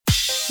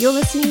You're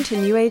listening to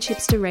New Age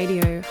Hipster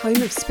Radio,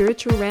 home of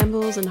spiritual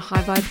rambles and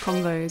high vibe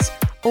convos.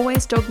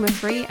 Always dogma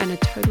free and a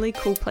totally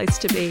cool place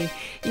to be.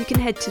 You can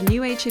head to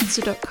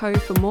newagehipster.co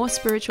for more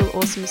spiritual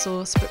awesome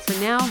sauce, but for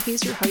now,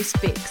 here's your host,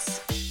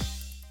 Vix.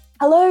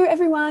 Hello,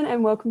 everyone,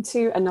 and welcome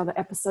to another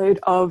episode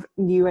of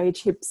New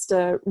Age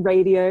Hipster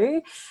Radio.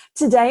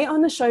 Today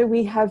on the show,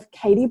 we have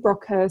Katie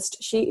Brockhurst.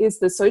 She is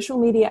the social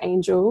media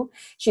angel.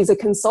 She's a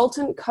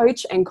consultant,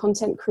 coach, and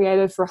content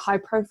creator for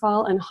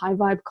high-profile and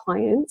high-vibe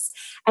clients.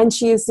 And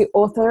she is the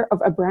author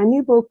of a brand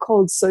new book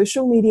called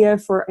Social Media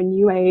for a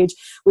New Age,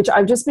 which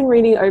I've just been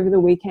reading over the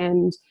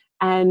weekend.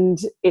 And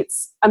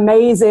it's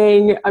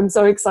amazing. I'm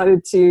so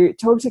excited to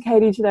talk to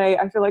Katie today.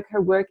 I feel like her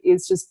work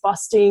is just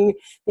busting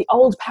the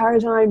old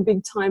paradigm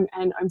big time.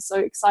 And I'm so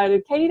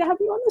excited, Katie, to have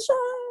you on the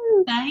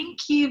show.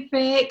 Thank you,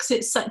 Vix.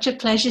 It's such a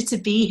pleasure to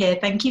be here.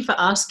 Thank you for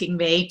asking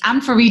me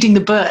and for reading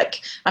the book.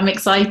 I'm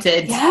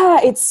excited. Yeah,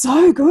 it's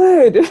so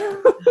good.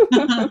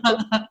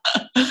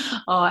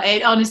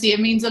 Honestly, it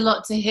means a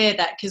lot to hear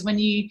that, because when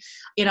you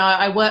know,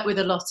 I work with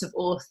a lot of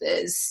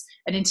authors,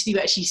 and until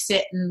you actually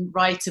sit and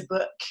write a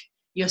book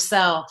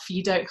yourself,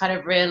 you don't kind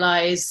of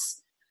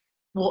realize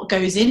what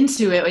goes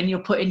into it when you're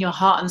putting your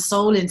heart and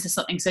soul into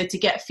something. So to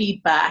get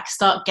feedback,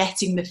 start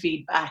getting the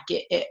feedback,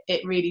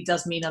 it really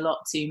does mean a lot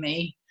to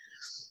me.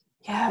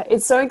 Yeah,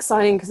 it's so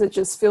exciting because it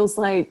just feels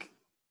like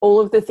all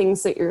of the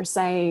things that you're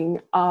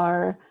saying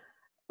are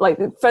like,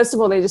 first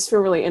of all, they just feel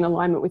really in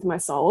alignment with my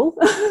soul,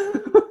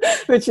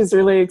 which is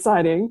really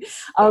exciting.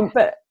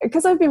 But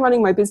because I've been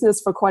running my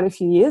business for quite a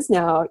few years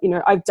now, you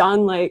know, I've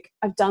done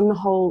the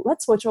whole,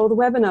 let's watch all the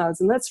webinars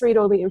and let's read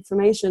all the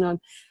information on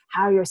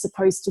how you're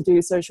supposed to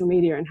do social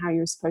media and how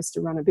you're supposed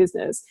to run a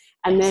business.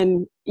 And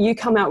then you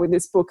come out with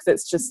this book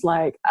that's just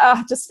like,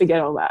 just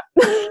forget all that.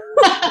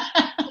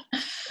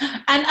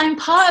 And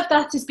part of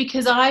that is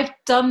because I've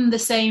done the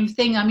same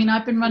thing. I mean,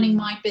 I've been running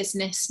my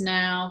business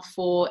now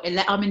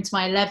I'm into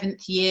my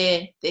 11th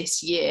year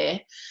this year.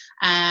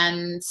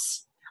 And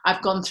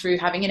I've gone through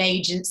having an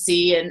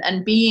agency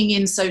and being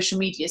in social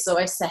media. So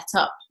I set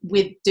up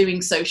with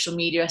doing social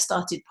media. I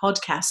started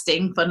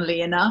podcasting,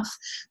 funnily enough,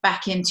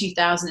 back in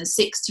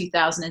 2006,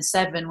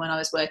 2007, when I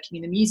was working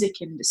in the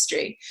music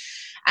industry,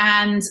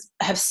 and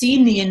have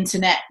seen the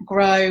internet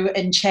grow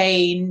and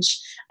change.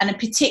 And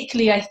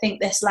particularly, I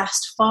think this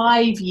last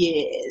 5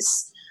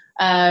 years,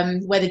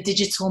 where the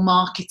digital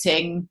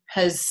marketing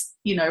has,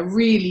 you know,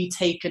 really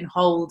taken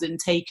hold and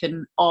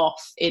taken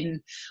off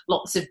in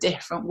lots of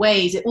different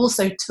ways. It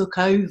also took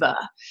over,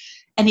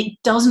 and it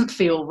doesn't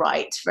feel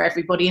right for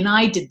everybody. And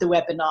I did the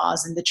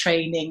webinars and the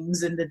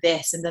trainings and the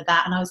this and the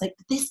that, and I was like,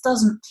 this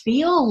doesn't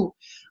feel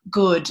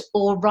good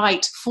or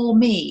right for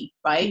me,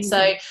 right? Mm-hmm.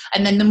 So,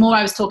 and then the more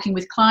I was talking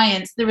with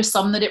clients, there are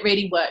some that it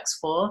really works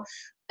for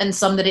and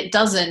some that it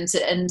doesn't.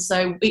 And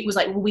so it was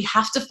like, well, we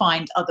have to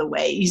find other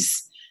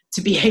ways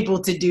to be able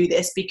to do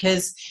this,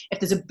 because if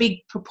there's a big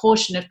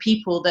proportion of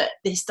people that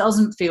this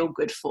doesn't feel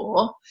good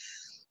for,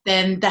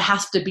 then there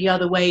has to be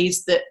other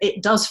ways that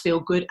it does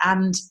feel good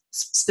and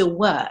still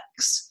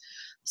works.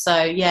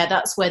 So yeah,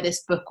 that's where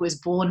this book was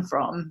born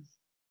from.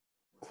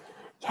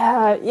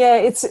 Yeah,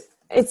 it's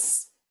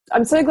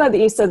I'm so glad that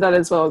you said that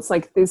as well. It's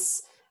like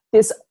this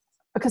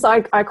because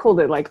I called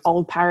it like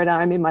old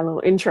paradigm in my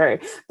little intro,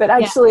 but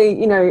actually,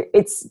 you know,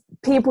 it's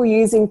people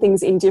using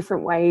things in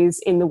different ways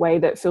in the way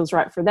that feels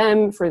right for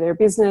them, for their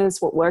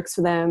business, what works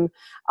for them.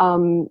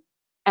 And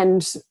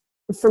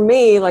for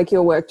me, like,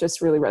 your work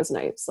just really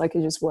resonates. Like,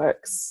 it just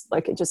works.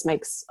 Like, it just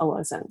makes a lot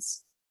of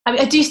sense. I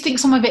mean, I do think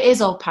some of it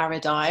is old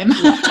paradigm.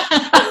 Yeah.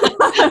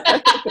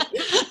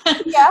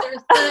 There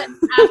are certain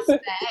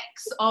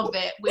aspects of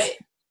it which,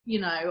 you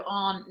know,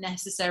 aren't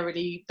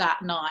necessarily that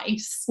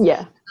nice.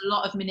 Yeah. A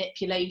lot of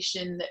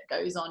manipulation that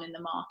goes on in the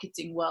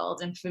marketing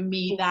world. And for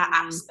me, that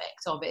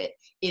aspect of it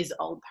is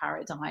old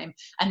paradigm,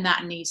 and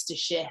that needs to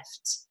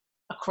shift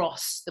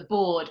across the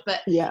board. But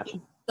yeah,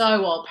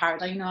 so old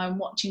paradigm. You know, I'm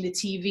watching the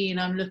TV and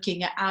I'm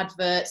looking at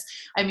adverts.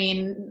 I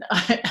mean,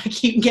 I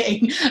keep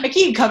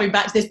coming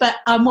back to this, but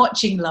I'm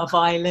watching Love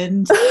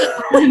Island.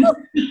 I'm not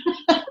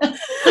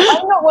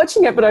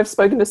watching it, but I've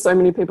spoken to so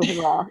many people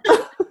who are.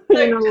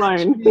 You're not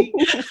alone.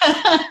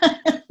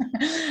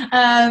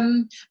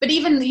 But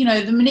even, you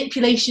know, the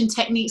manipulation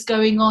techniques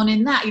going on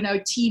in that, you know,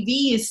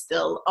 TV is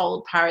still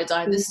old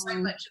paradigm. There's so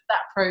much of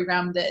that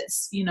program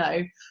that's, you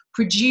know,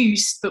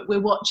 produced, but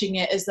we're watching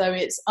it as though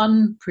it's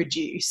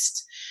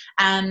unproduced.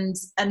 And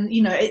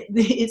you know,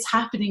 it's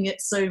happening at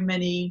so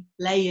many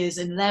layers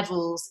and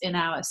levels in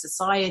our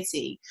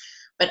society.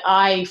 But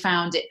I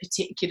found it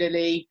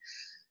particularly,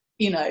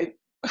 you know,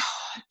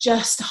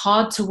 just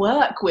hard to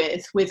work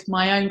with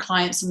my own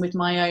clients and with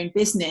my own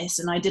business.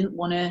 And I didn't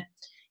want to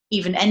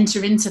even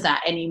enter into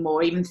that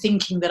anymore, even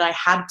thinking that I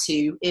had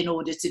to in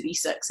order to be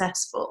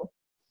successful.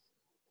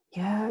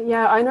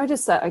 Yeah, I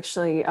noticed that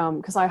actually,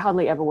 because I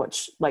hardly ever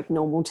watch like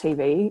normal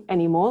TV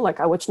anymore. Like,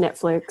 I watch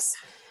Netflix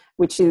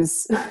which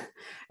is,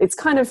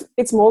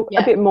 it's more,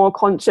 Yeah. a bit more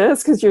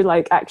conscious because you're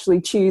like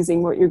actually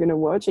choosing what you're going to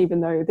watch,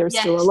 even though there's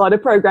Yes. still a lot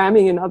of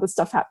programming and other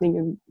stuff happening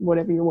in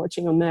whatever you're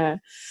watching on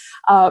there.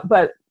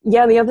 But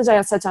yeah, the other day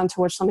I sat down to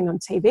watch something on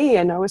TV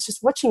and I was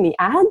just watching the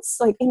ads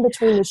like in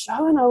between the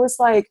show, and I was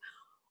like,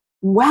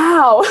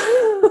 wow,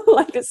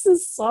 like this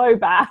is so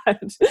bad.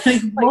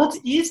 Like, what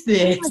is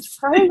this? So much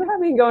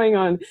programming going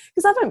on,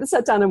 because I haven't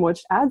sat down and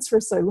watched ads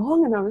for so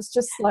long, and I was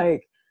just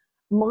like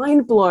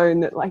mind blown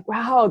that like,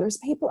 wow, there's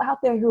people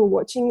out there who are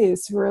watching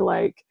this who are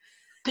like,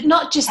 but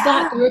not just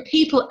that, there are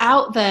people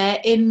out there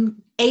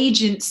in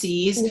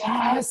agencies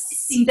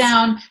sitting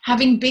down,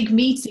 having big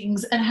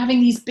meetings and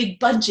having these big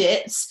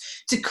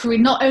budgets to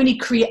not only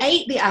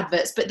create the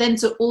adverts, but then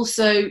to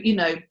also, you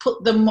know,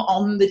 put them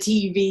on the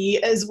TV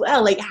as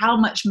well. Like how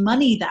much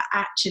money that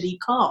actually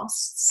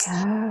costs.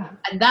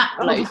 And that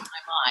blows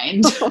my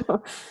mind.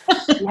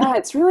 Yeah,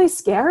 it's really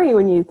scary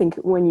when you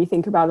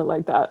think about it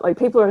like that. Like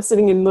people are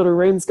sitting in little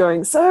rooms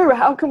going, so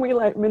how can we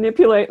like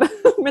manipulate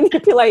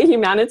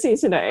humanity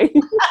today?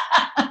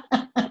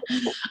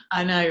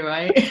 I know,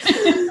 right?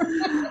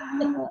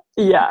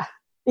 Yeah.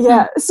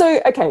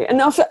 So, okay,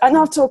 enough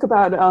talk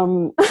about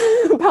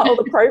about all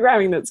the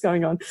programming that's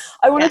going on.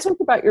 I want to talk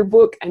about your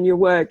book and your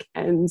work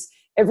and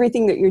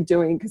everything that you're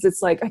doing, because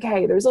it's like,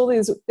 okay, there's all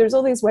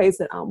these ways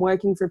that aren't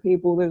working for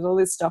people. There's all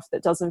this stuff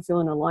that doesn't feel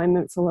in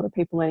alignment for a lot of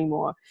people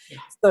anymore. Yeah.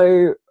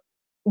 So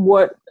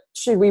what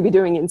should we be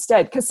doing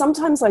instead? Because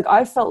sometimes like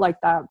I've felt like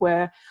that,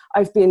 where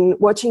I've been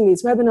watching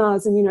these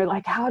webinars and, you know,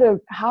 like how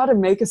to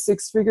make a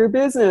 6-figure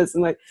business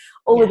and like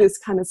all of this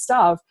kind of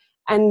stuff.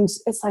 And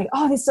it's like,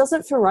 oh, this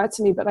doesn't feel right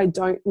to me, but I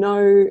don't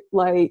know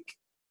like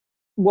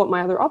what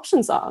my other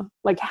options are.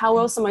 Like how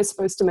else am I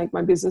supposed to make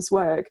my business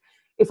work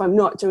if I'm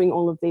not doing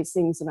all of these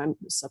things that I'm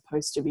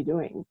supposed to be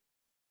doing?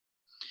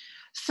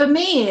 For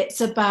me,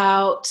 it's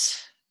about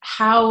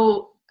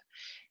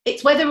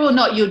it's whether or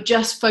not you're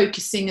just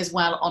focusing as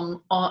well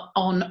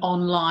on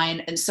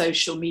online and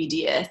social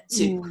media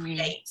to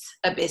create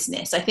a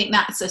business. I think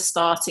that's a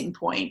starting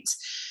point,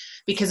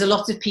 because a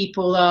lot of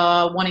people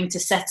are wanting to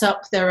set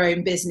up their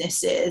own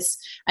businesses,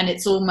 and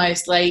it's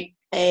almost like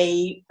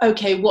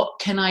okay, what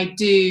can I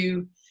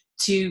do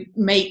to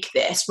make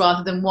this,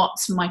 rather than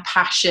what's my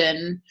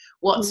passion,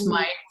 what's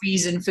my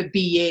reason for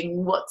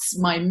being, what's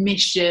my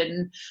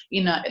mission,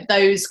 you know,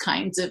 those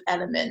kinds of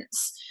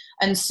elements.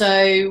 And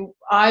so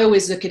I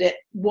always look at it,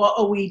 what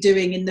are we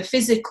doing in the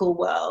physical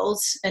world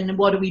and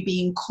what are we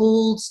being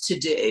called to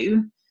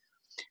do?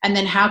 And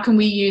then how can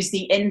we use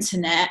the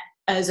internet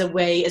as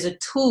a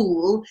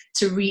tool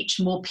to reach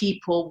more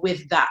people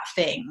with that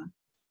thing?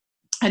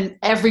 And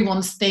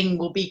everyone's thing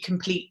will be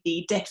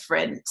completely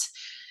different,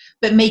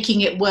 but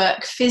making it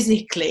work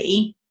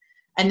physically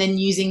and then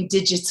using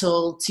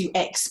digital to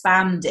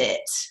expand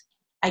it,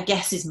 I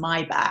guess, is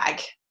my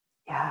bag.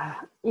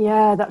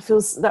 Yeah, that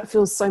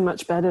feels so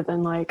much better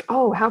than like,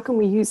 oh, how can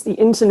we use the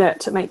internet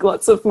to make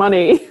lots of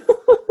money?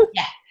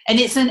 Yeah, and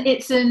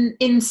it's an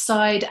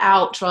inside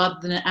out rather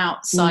than an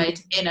outside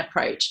in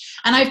approach.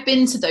 And I've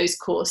been to those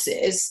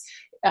courses.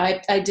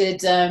 I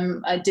did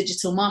a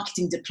digital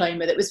marketing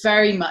diploma that was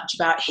very much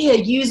about, here,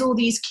 use all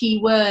these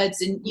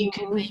keywords and you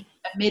can make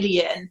 $1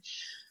 million.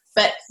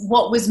 But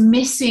what was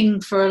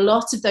missing for a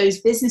lot of those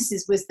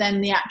businesses was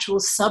then the actual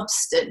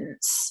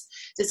substance.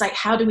 So it's like,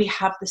 how do we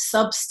have the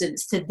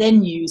substance to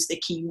then use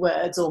the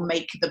keywords or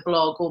make the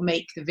blog or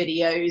make the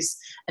videos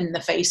and the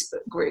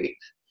Facebook group?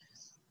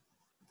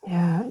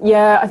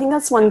 Yeah. I think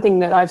that's one thing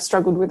that I've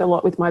struggled with a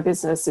lot with my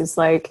business, is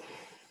like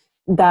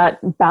that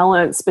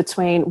balance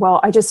between, well,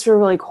 I just feel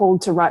really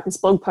called to write this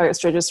blog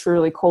post, or I just feel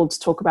really called to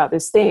talk about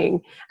this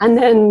thing. And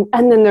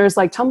then there's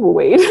like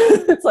tumbleweed.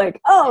 It's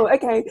like, oh,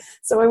 okay,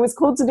 so I was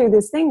called to do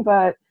this thing,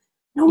 but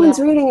no one's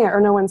reading it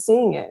or no one's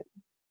seeing it.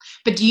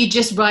 But do you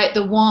just write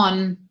the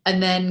one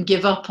and then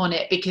give up on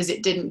it because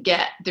it didn't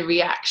get the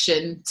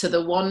reaction to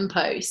the one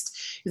post?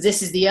 Because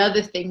this is the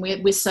other thing.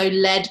 We're so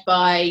led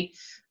by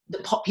the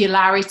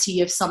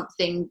popularity of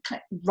something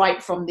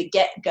right from the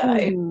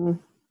get-go,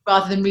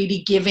 rather than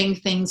really giving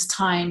things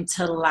time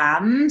to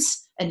land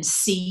and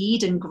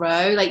seed and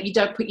grow. Like, you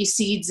don't put your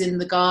seeds in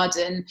the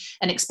garden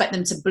and expect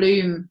them to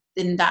bloom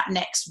in that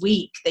next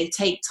week. They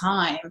take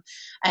time.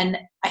 And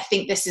I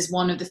think this is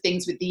one of the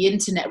things with the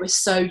internet. We're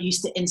so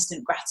used to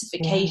instant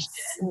gratification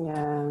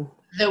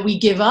that we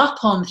give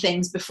up on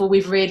things before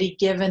we've really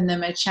given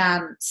them a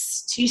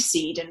chance to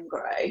seed and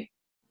grow.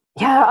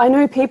 Yeah, I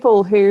know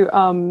people who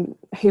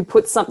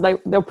put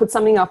they'll put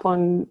something up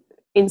on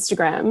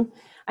Instagram,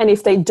 and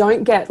if they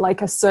don't get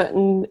like a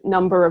certain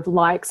number of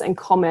likes and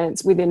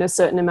comments within a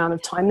certain amount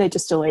of time, they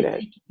just delete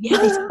it. Yeah,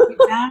 they take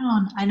it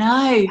down. I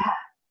know.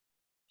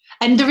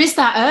 And there is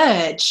that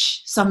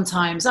urge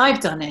sometimes. I've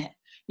done it.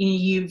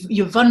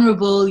 You're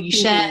vulnerable, you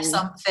share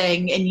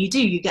something, and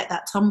you get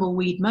that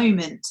tumbleweed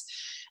moment.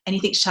 And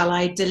you think, shall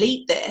I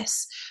delete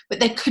this? But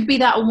there could be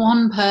that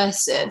one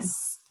person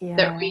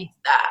that reads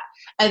that.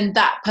 and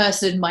that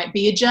person might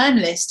be a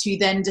journalist who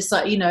then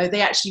decide, you know,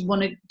 they actually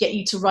want to get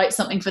you to write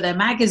something for their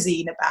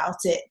magazine about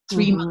it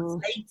 3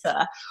 months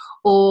later.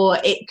 Or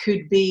it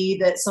could be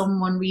that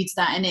someone reads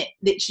that and it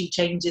literally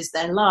changes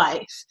their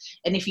life.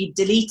 And if you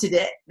deleted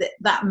it,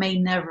 that may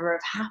never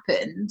have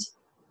happened.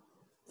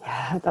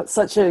 Yeah, that's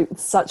such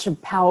a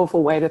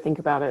powerful way to think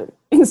about it.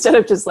 Instead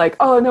of just like,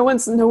 oh, no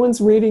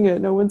one's reading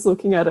it, no one's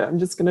looking at it, I'm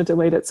just going to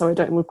delete it so I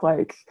don't look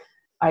like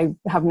I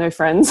have no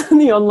friends in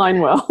the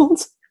online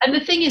world. And the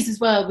thing is as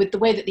well, with the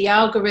way that the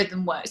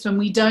algorithm works, when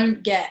we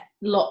don't get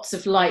lots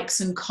of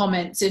likes and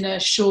comments in a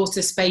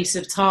shorter space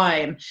of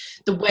time,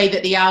 the way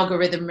that the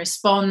algorithm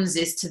responds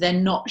is to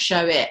then not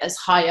show it as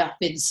high up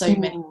in so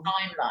many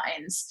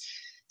timelines.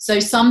 So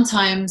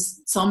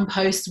sometimes some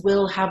posts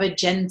will have a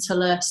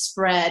gentler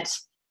spread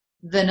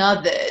than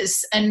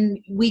others, and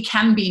we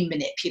can be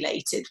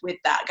manipulated with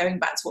that. Going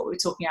back to what we were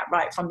talking about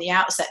right from the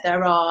outset,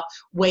 there are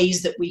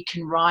ways that we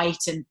can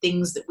write and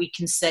things that we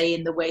can say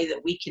in the way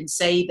that we can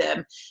say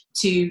them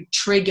to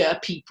trigger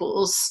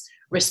people's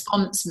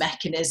response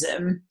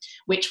mechanism,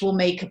 which will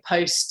make a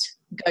post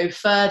go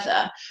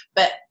further.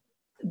 But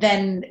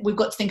then we've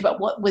got to think about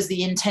what was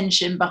the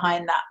intention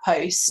behind that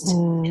post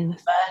in the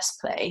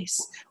first place.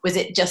 Was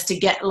it just to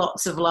get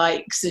lots of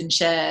likes and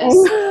shares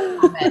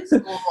and comments,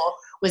 or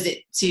was it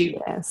to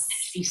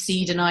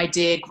seed an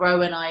idea,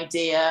 grow an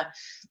idea,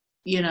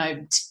 you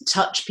know,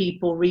 touch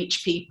people,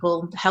 reach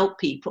people, help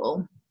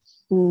people?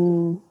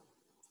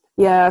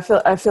 Yeah,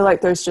 I feel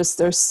like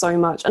there's so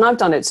much, and I've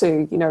done it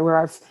too, you know, where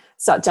I've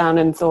sat down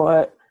and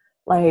thought,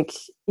 like,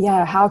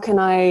 yeah, how can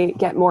I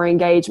get more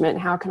engagement?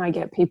 How can I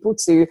get people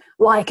to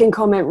like and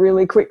comment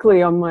really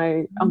quickly on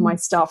my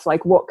stuff?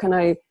 Like, what can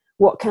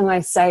I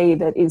say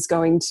that is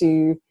going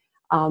to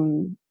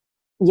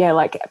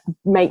like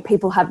make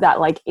people have that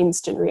like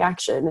instant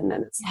reaction? And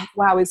then it's like,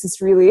 wow, is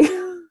this really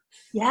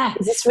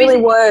is this really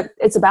what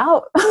it's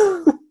about?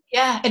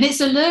 Yeah, and it's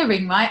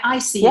alluring, right? I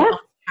see it on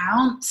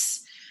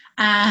accounts,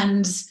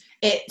 and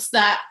it's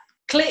that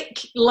click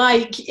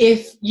like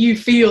if you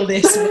feel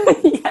this.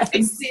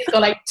 It's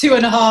got like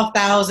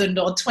 2,500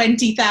 or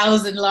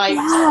 20,000 likes,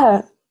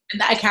 and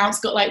that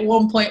account's got like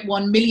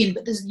 1.1 million.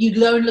 But you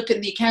go and look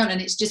at the account, and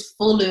it's just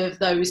full of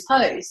those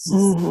posts.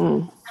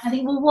 And I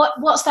think, well,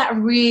 what's that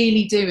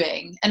really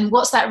doing, and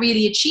what's that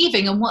really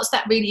achieving, and what's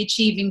that really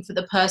achieving for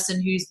the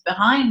person who's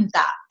behind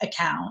that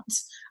account,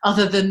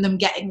 other than them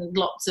getting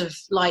lots of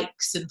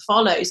likes and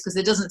follows? Because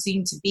there doesn't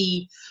seem to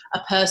be a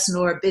person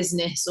or a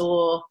business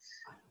or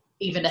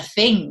even a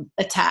thing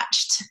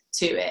attached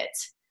to it.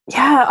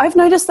 Yeah, I've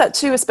noticed that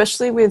too,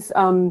 especially with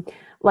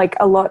like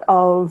a lot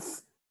of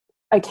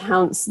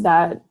accounts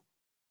that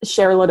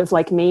share a lot of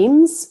like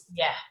memes.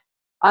 Yeah.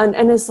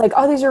 And it's like,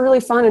 oh, these are really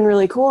fun and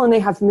really cool, and they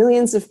have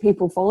millions of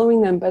people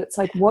following them. But it's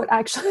like, what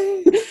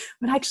actually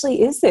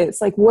is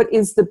this? Like, what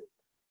is the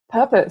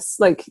purpose?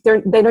 Like,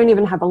 they don't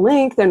even have a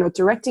link. They're not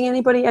directing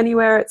anybody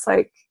anywhere. It's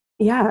like,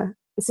 yeah,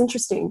 it's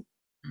interesting.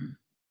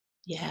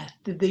 Yeah,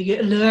 the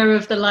allure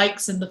of the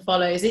likes and the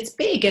follows, it's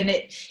big, and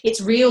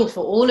it's real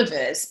for all of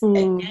us.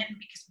 Again,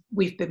 because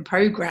we've been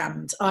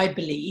programmed, I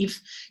believe,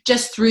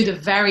 just through the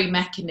very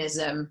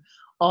mechanism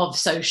of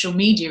social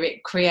media.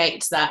 It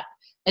creates that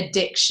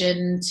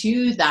addiction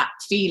to that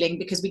feeling,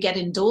 because we get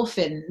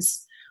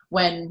endorphins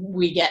when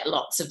we get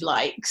lots of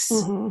likes.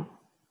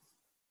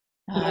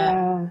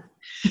 Yeah,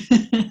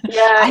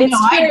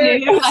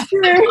 it's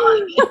true.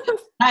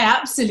 I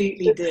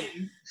absolutely do.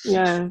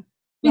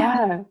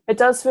 Yeah, it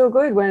does feel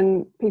good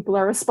when people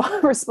are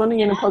responding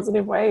in a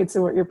positive way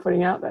to what you're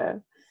putting out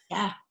there.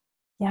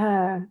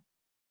 Yeah.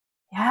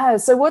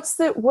 So what's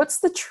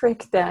the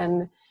trick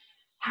then?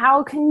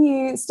 How can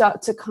you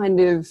start to kind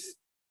of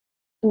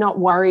not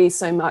worry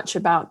so much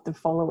about the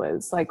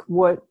followers? Like,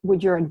 what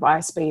would your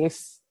advice be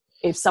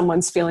if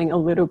someone's feeling a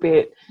little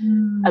bit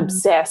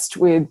obsessed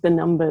with the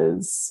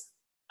numbers?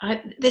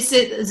 There's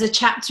a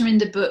chapter in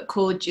the book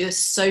called Your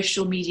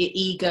Social Media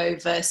Ego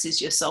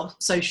versus Your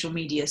Social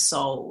Media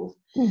Soul.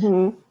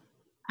 And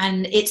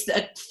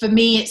for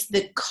me, it's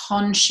the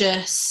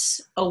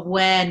conscious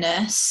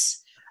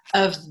awareness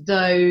of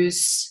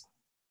those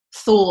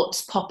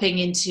thoughts popping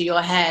into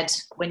your head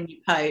when you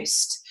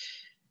post.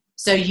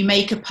 So you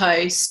make a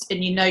post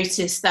and you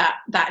notice that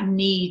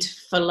need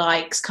for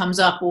likes comes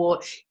up, or,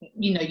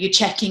 you know, you're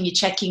checking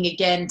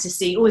again to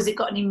see, oh, has it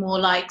got any more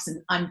likes?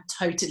 And I'm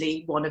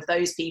totally one of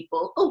those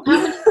people. Oh,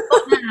 how many have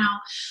I got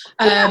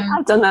now?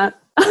 I've done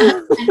that.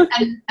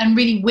 and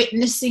really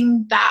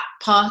witnessing that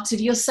part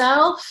of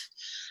yourself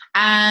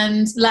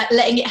and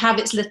letting it have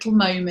its little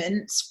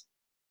moments.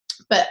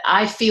 But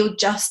I feel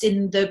just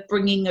in the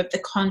bringing of the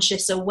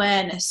conscious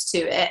awareness to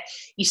it,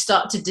 you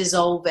start to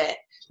dissolve it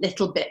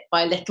little bit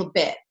by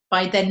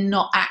by then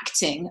not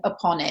acting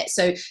upon it.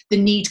 So the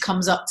need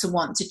comes up to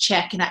want to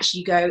check, and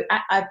actually go,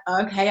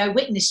 okay, I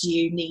witness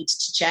you need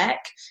to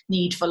check,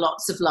 need for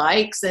lots of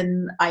likes,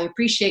 and I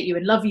appreciate you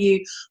and love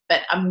you,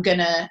 but I'm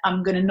gonna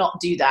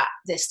not do that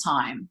this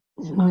time.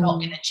 I'm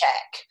not gonna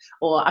check,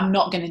 or I'm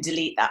not gonna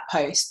delete that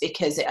post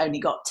because it only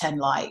got 10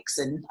 likes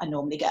and I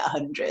normally get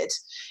 100,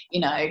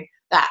 you know.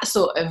 that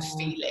sort of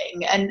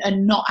feeling,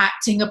 and not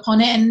acting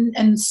upon it,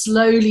 and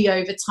slowly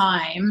over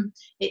time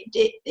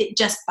it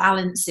just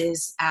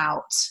balances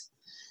out,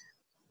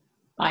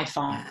 I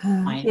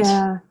find.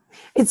 Yeah.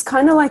 It's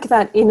kind of like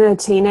that inner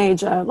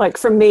teenager, like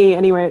for me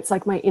anyway, it's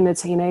like my inner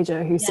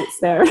teenager who sits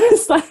there.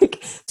 It's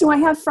like, do I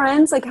have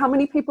friends? Like, how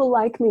many people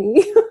like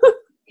me?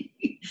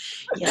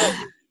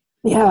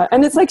 Yeah.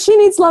 And it's like, she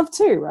needs love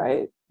too,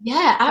 right?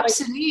 Yeah,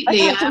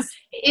 absolutely.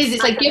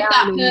 It's like, give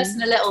that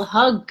person a little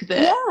hug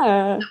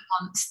that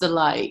wants the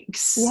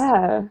likes.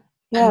 Yeah,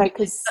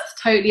 because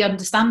that's totally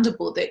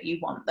understandable that you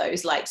want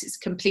those likes. It's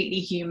completely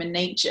human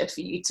nature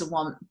for you to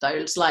want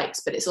those likes,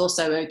 but it's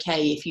also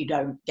okay if you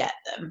don't get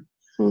them.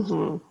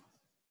 Mm-hmm.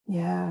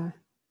 Yeah.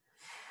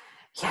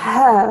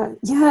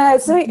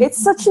 So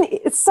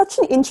it's such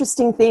an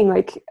interesting thing.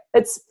 Like,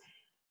 it's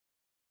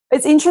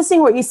interesting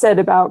what you said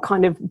about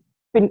kind of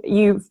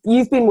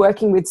you've been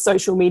working with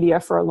social media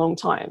for a long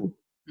time,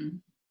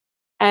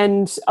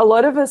 and a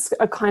lot of us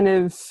are kind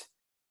of,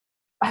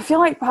 I feel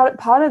like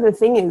part of the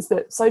thing is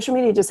that social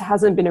media just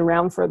hasn't been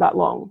around for that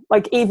long.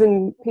 Like,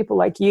 even people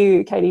like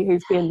you, Katie,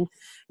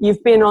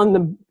 you've been on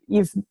the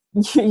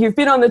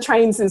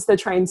train since the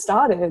train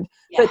started,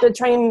 but the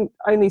train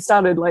only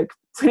started like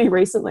pretty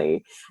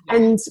recently,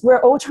 and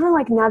we're all trying to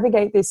like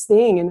navigate this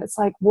thing, and it's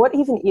like, what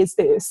even is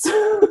this?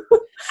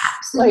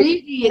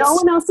 Absolutely. Like, no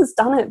one else has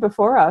done it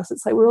before us.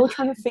 It's like we're all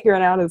trying to figure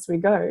it out as we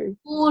go.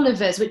 All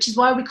of us, which is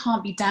why we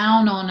can't be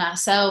down on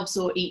ourselves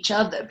or each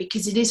other,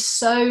 because it is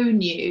so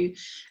new.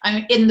 I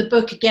mean, in the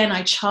book, again,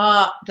 I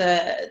chart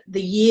the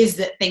years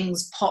that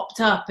things popped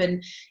up,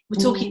 and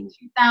we're talking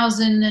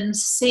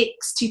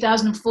 2006,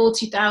 2004,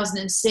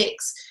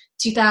 2006,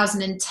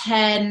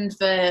 2010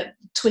 for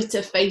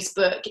Twitter,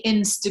 Facebook,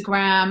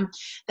 Instagram.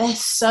 They're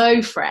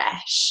so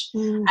fresh.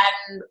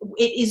 And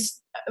it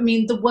is, I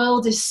mean, the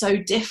world is so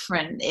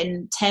different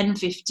in 10,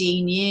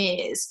 15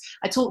 years.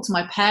 I talked to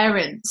my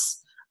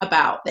parents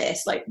about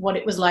this, like what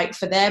it was like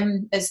for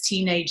them as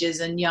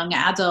teenagers and young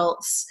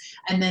adults,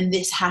 and then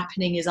this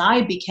happening as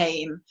I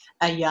became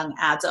a young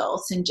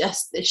adult, and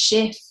just the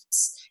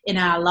shifts in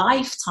our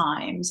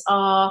lifetimes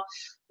are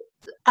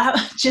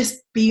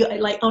just be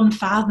like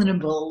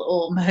unfathomable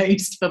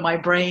almost for my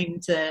brain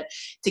to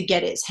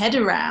get its head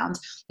around.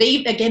 But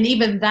again,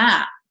 even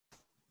that,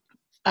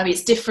 I mean,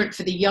 it's different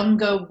for the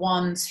younger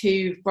ones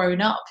who've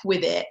grown up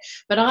with it,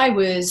 but I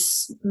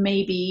was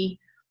maybe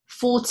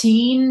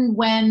 14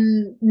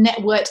 when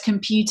networked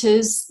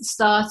computers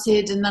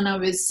started, and then I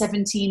was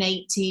 17,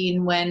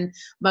 18 when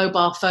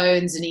mobile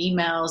phones and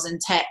emails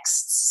and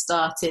texts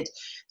started.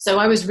 So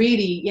I was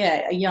really,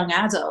 a young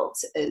adult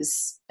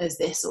as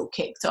this all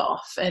kicked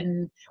off,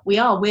 and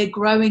we're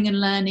growing and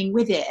learning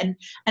with it, and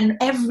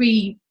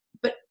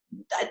but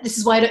this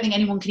is why I don't think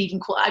anyone can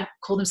even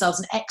call themselves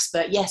an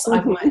expert. Yes,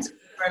 I've worked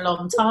for a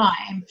long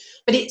time,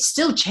 but it's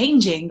still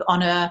changing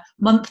on a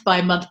month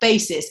by month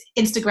basis.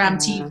 Instagram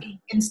TV,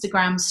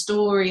 Instagram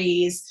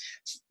stories,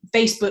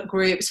 Facebook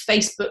groups,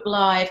 Facebook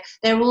Live,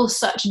 they're all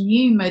such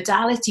new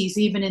modalities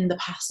even in the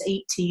past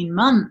 18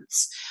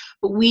 months.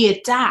 But we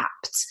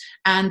adapt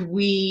and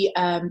we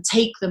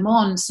take them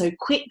on so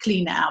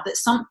quickly now that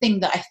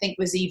something that I think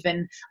was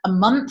even a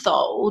month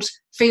old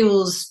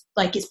feels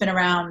like it's been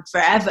around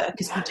forever,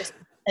 because we just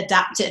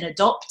adapt it and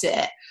adopt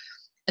it.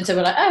 And so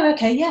we're like, oh,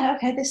 okay,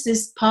 this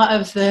is part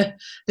of the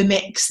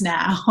mix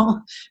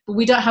now. But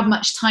we don't have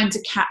much time to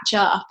catch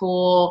up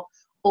or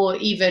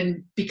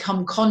even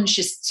become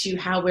conscious to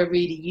how we're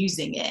really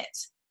using it.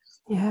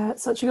 Yeah,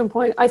 it's such a good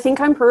point. I think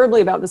I'm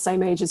probably about the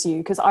same age as you,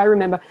 because I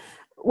remember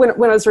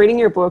when I was reading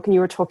your book and you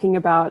were talking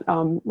about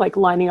like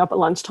lining up at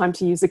lunchtime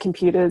to use the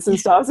computers and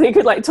stuff so you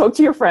could like talk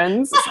to your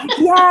friends. It's like,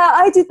 yeah,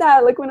 I did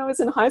that. Like when I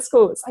was in high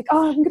school, it's like,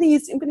 oh, I'm going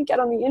to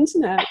get on the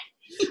internet.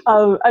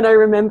 And I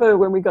remember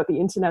when we got the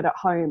internet at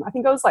home, I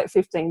think I was like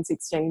 15,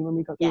 16 when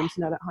we got the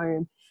internet at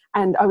home.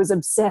 And I was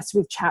obsessed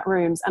with chat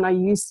rooms, and I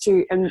used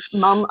to, and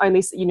mum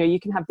only, you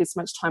can have this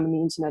much time on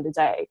the internet a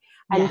day.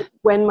 And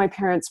when my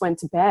parents went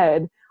to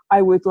bed,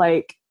 I would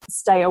like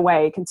stay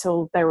awake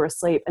until they were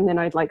asleep, and then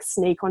I'd like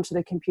sneak onto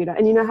the computer.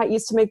 And you know how it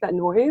used to make that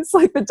noise,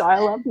 like the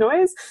dial-up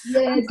noise?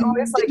 I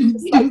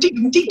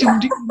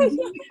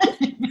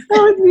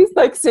would be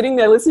like sitting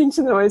there listening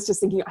to the noise,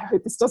 just thinking, I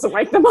hope this doesn't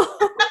wake them up.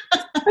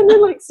 And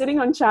then like sitting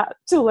on chat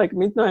till like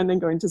midnight and then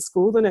going to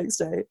school the next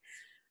day.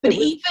 But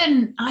I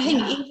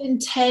think even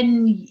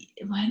 10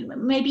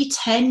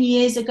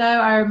 years ago,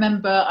 I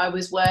remember I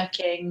was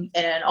working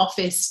in an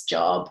office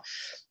job,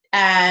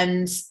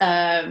 and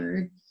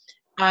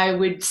I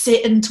would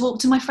sit and talk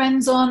to my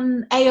friends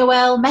on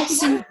AOL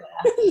Messenger.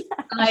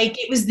 Like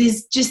it was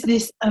this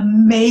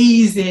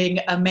amazing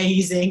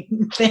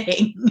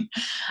thing.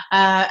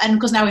 And of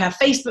course now we have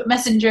Facebook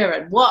Messenger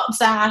and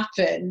WhatsApp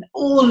and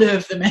all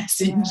of the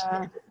messengers.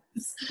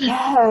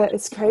 Yeah,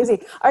 it's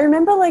crazy. I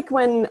remember like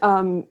when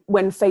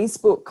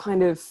Facebook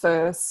kind of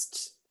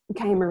first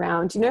came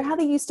around, you know how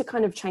they used to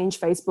kind of change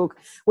Facebook?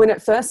 When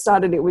it first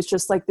started, it was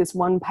just like this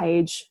one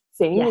page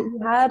thing that you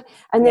had,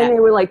 and then they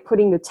were like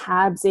putting the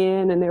tabs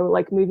in, and they were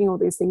like moving all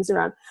these things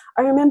around.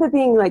 I remember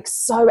being like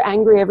so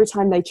angry every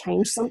time they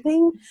changed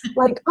something,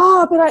 like,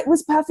 oh, but it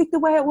was perfect the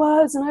way it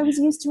was, and I was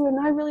used to it, and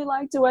I really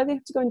liked it. Why do they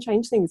have to go and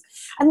change things?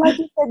 And like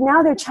you said,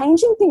 now they're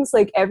changing things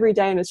like every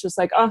day, and it's just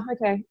like, oh,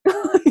 okay.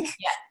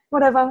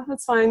 Whatever,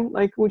 that's fine.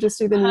 Like, we'll just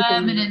do the new thing.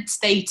 Permanent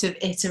state of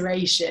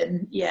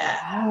iteration.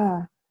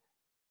 Yeah,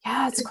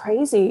 it's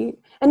crazy.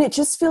 And it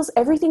just feels,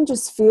 everything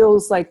just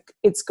feels like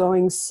it's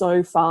going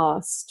so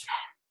fast.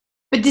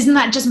 But isn't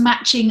that just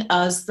matching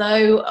us,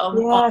 though,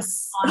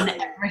 on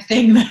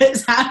everything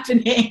that's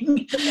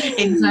happening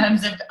in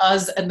terms of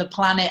us and the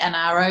planet and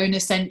our own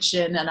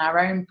ascension and our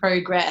own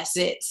progress?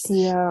 It's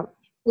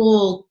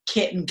all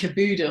kit and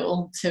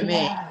caboodle to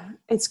me.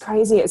 It's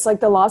crazy. It's like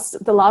the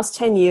last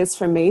 10 years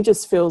for me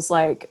just feels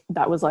like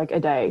that was like a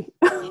day.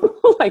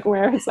 Like,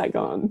 where has that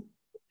gone?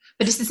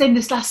 But it's the same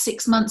this last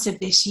 6 months of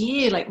this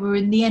year. Like, we're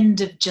in the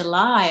end of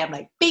July. I'm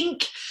like,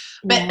 bink.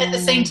 But at the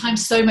same time,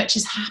 so much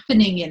is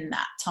happening in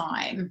that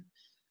time.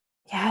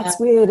 Yeah, it's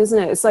weird, isn't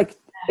it? It's like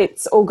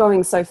it's all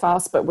going so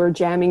fast, but we're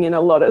jamming in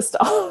a lot of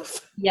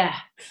stuff. Yeah.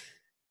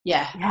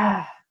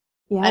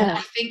 And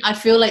I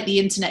feel like the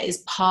internet is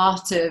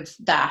part of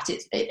that.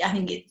 I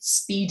think it's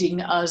speeding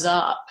us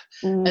up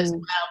as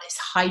well. This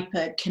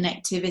hyper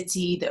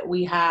connectivity that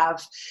we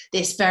have,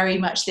 this very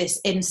much this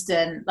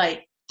instant,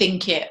 like,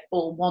 think it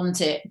or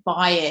want it,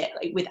 buy it,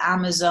 like with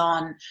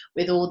Amazon,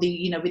 with all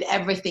the, with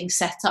everything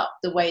set up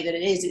the way that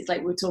it is. It's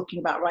like we're talking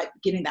about right at the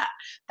beginning,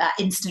 that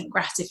instant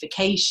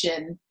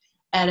gratification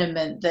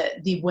element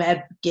that the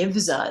web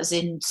gives us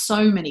in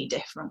so many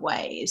different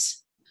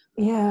ways.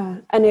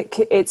 Yeah, and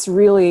it's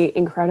really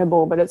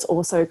incredible, but it's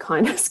also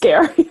kind of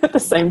scary at the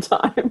same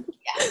time.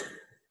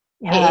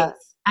 Yeah.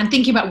 And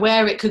thinking about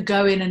where it could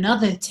go in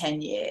another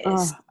 10 years.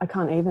 Oh, I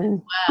can't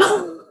even.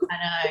 Well, I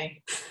know.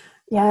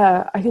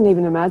 Yeah, I can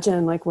even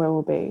imagine like where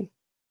we'll be.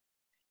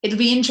 It'll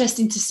be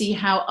interesting to see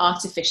how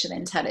artificial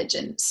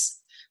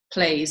intelligence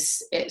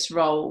plays its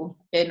role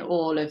in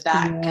all of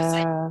that, because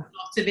a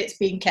lot of it's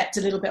being kept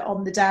a little bit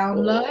on the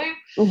down low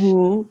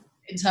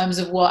in terms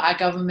of what our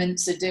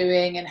governments are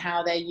doing and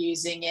how they're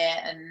using it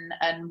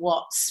and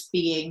what's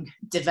being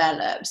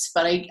developed.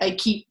 But I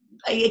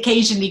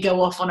occasionally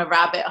go off on a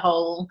rabbit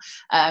hole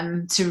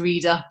to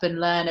read up and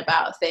learn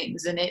about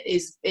things, and it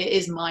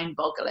is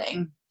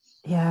mind-boggling.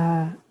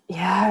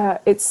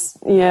 It's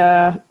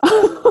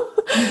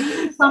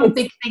some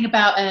big thing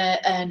about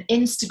an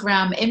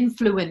Instagram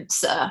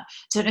influencer.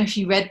 Don't know if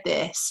you read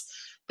this,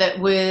 that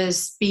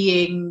was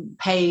being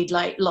paid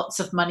like lots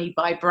of money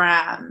by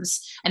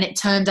brands, and it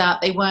turned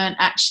out they weren't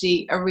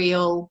actually a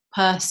real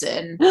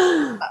person,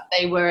 but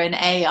they were an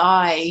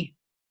AI.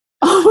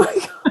 Oh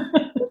my God.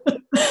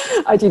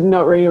 I did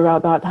not read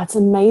about that. That's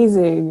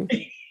amazing.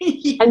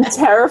 And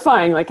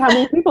terrifying. Like, how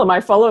many people am I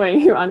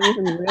following who aren't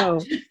even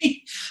real?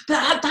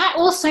 That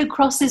also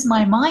crosses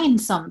my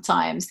mind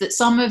sometimes, that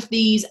some of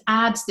these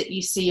ads that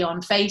you see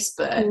on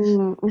Facebook,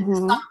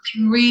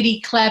 something really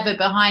clever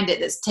behind it,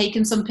 that's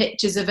taken some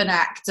pictures of an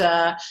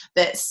actor,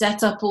 that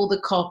set up all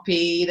the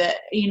copy, that,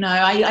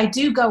 I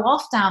do go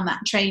off down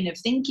that train of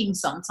thinking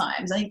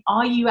sometimes. I think,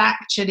 are you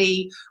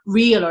actually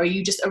real, or are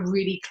you just a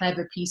really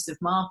clever piece of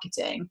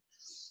marketing?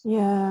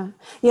 Yeah.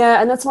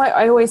 And that's why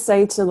I always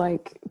say to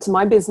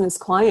my business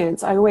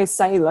clients, I always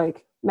say,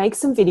 like, make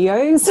some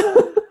videos,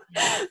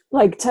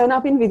 like turn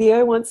up in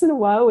video once in a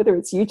while, whether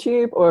it's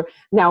YouTube or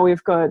now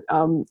we've got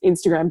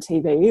Instagram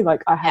TV.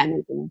 Like, I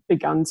haven't even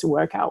begun to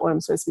work out what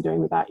I'm supposed to be doing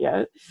with that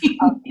yet.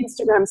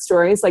 Instagram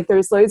stories, like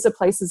there's loads of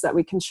places that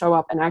we can show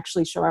up and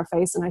actually show our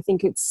face. And I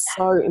think it's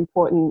so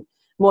important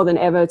more than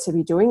ever to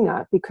be doing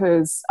that,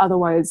 because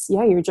otherwise,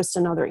 you're just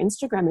another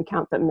Instagram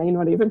account that may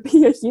not even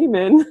be a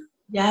human.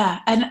 Yeah,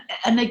 and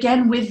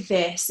again with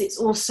this, it's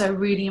also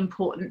really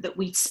important that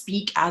we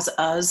speak as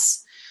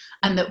us,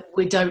 and that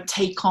we don't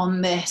take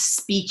on this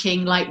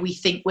speaking like we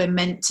think we're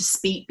meant to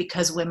speak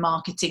because we're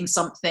marketing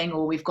something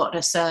or we've got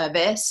a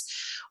service.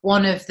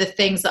 One of the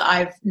things that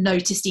I've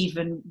noticed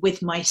even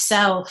with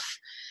myself,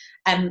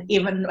 and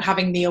even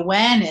having the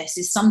awareness,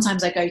 is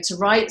sometimes I go to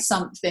write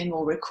something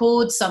or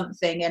record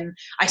something and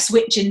I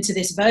switch into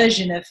this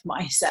version of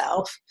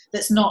myself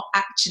that's not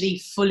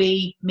actually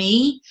fully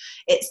me.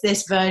 It's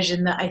this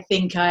version that I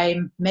think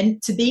I'm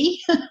meant to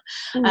be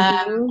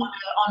on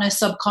a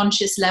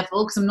subconscious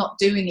level, because I'm not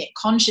doing it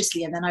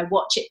consciously. And then I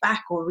watch it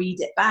back or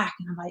read it back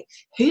and I'm like,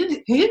 who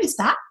is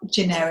that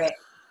generic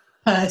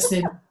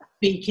person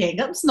speaking?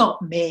 That's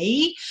not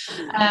me.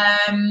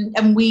 And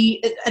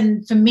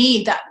for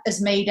me, that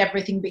has made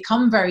everything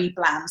become very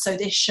bland. So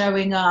this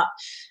showing up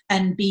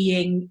and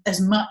being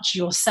as much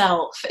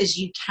yourself as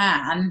you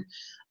can,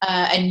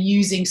 and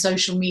using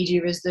social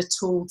media as the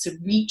tool to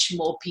reach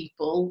more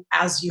people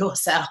as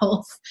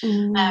yourself,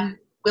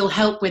 will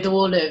help with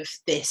all of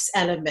this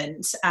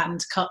element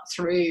and cut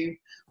through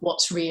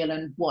what's real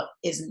and what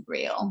isn't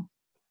real.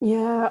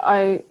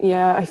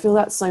 I feel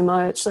that so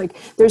much. Like,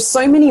 there's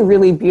so many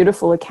really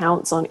beautiful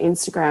accounts on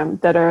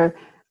Instagram that are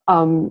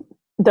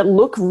that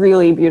look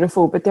really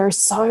beautiful, but they're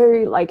so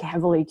like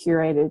heavily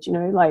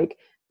curated, like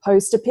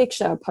post a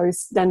picture,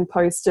 post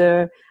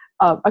a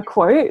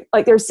quote.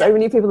 Like there's so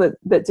many people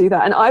that do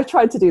that, and I've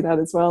tried to do that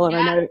as well.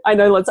 And I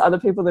know lots of other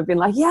people that have been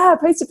like, yeah,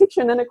 post a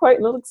picture and then a quote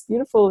and it looks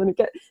beautiful, and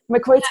my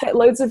quotes get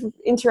loads of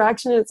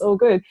interaction and it's all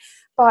good.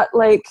 But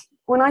like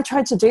when I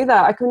tried to do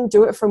that, I couldn't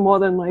do it for more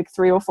than like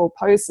 3 or 4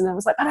 posts, and I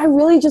was like, but I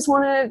really just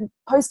want to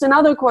post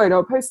another quote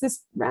or post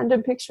this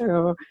random picture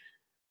or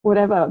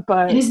whatever.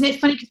 But and isn't it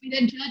funny, because we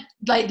then judge,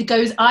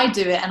 like I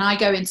do it and I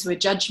go into a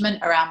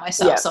judgment around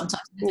myself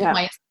sometimes. I look at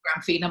my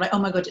Instagram feed and I'm like, oh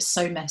my god, it's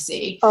so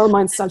messy. Oh,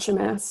 mine's such a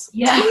mess.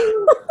 Yeah.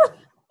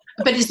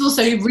 But it's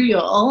also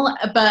real.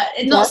 But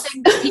not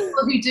saying that people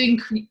who are doing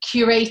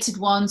curated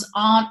ones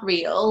aren't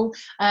real.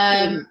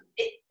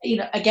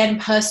 Again,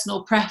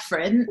 personal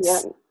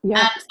preference.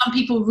 And some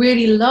people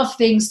really love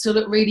things to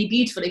look really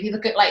beautiful. If you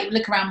look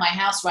around my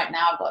house right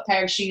now, I've got a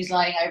pair of shoes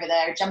lying over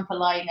there, a jumper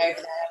lying over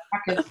there,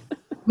 a pack of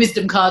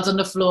wisdom cards on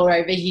the floor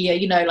over here,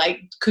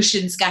 like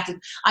cushions scattered.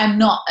 I'm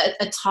not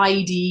a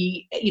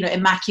tidy,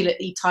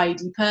 immaculately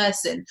tidy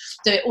person.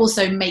 So it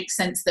also makes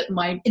sense that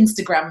my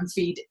Instagram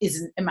feed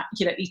isn't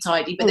immaculately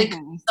tidy, but there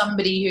could be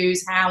somebody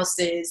whose house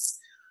is,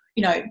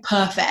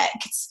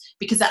 perfect,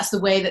 because that's the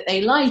way that they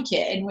like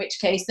it, in which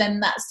case then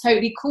that's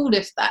totally cool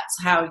if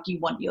that's how you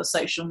want your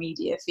social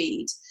media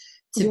feed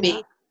to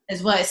be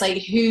as well. It's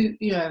like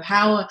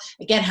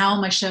how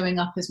am I showing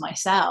up as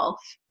myself?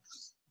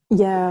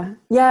 Yeah,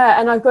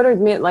 and I've got to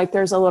admit, like,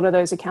 there's a lot of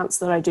those accounts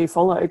that I do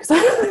follow because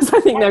I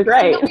think they're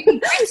great.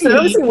 So they're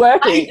obviously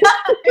working.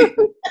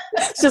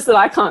 It's just that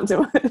I can't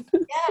do it.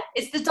 Yeah,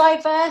 it's the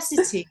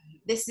diversity.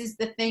 This is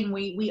the thing.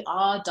 We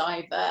are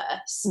diverse.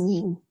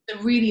 So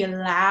really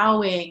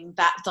allowing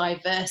that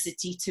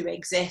diversity to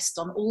exist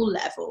on all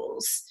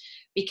levels,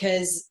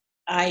 because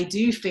I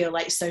do feel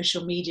like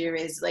social media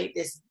is like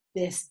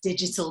this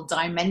digital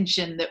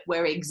dimension that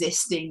we're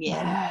existing in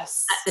at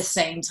the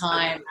same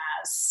time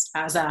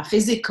as our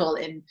physical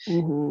in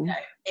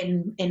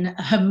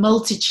a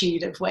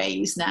multitude of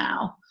ways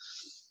now.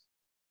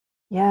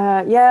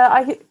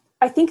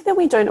 I think that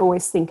we don't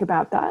always think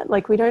about that.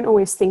 Like, we don't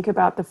always think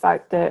about the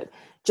fact that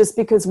just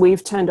because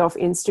we've turned off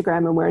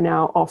Instagram and we're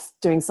now off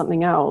doing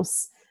something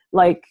else,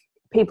 like,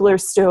 people are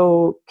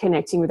still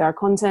connecting with our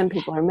content,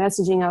 people are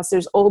messaging us,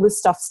 there's all this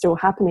stuff still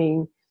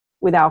happening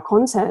with our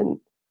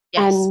content.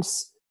 And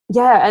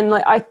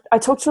like I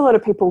talk to a lot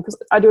of people because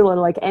I do a lot of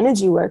like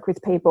energy work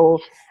with people,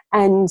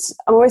 and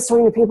I'm always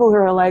talking to people who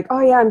are like,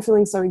 oh yeah, I'm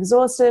feeling so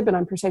exhausted, but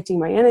I'm protecting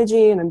my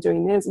energy and I'm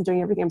doing this, I'm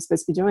doing everything I'm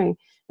supposed to be doing.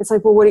 It's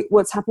like, well,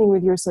 what's happening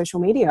with your social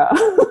media?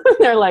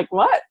 They're like,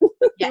 what?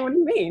 What do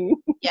you mean?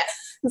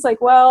 It's like,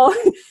 well,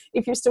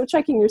 if you're still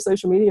checking your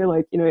social media,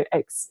 like,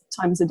 X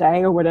times a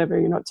day or whatever,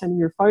 you're not turning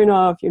your phone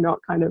off, you're not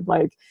kind of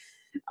like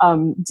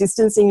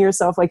distancing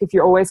yourself, like if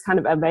you're always kind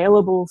of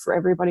available for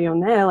everybody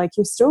on there, like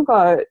you've still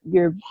got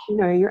your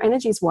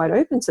energy's wide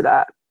open to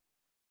that.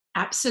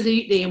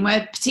 Absolutely. And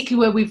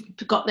particularly where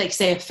we've got, like,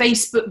 say, a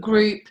Facebook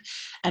group,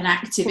 an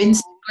active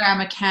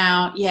Instagram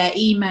account,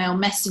 email,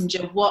 messenger,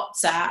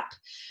 WhatsApp,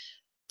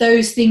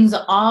 those things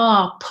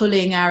are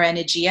pulling our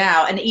energy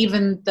out. And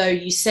even though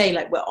you say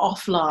like we're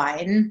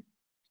offline,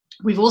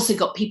 we've also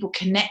got people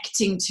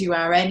connecting to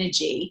our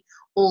energy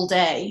all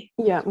day.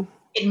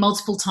 In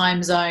multiple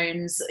time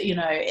zones,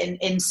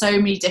 in so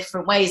many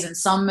different ways. And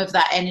some of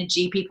that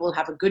energy, people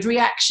have a good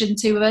reaction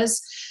to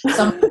us.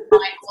 Some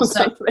might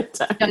also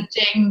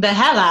judging the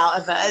hell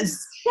out of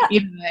us.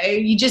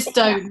 You just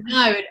don't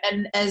know.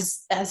 And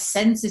as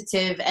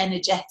sensitive,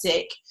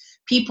 energetic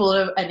people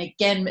are, and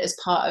again, as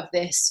part of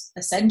this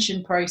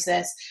ascension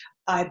process,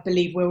 I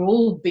believe we're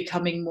all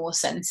becoming more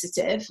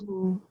sensitive.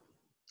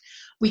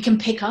 We can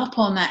pick up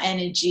on that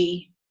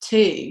energy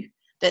too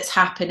that's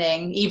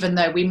happening, even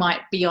though we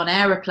might be on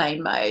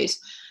aeroplane mode.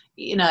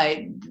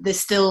 There's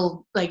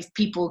still like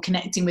people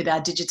connecting with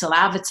our digital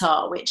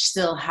avatar, which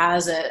still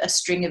has a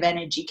string of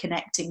energy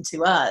connecting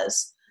to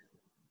us.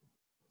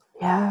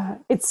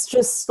 It's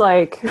just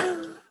like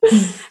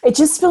it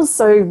just feels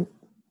so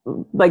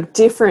like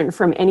different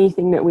from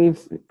anything that we've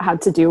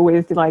had to deal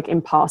with like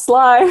in past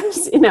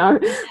lives,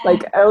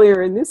 like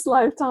earlier in this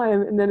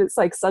lifetime. And then it's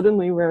like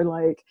suddenly we're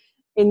like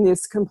in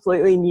this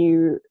completely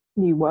new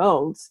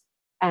world.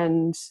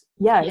 And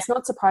it's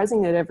not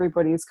surprising that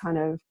everybody's kind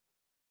of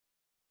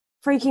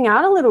freaking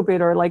out a little bit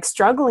or like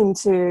struggling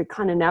to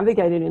kind of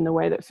navigate it in the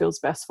way that feels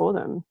best for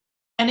them.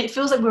 And it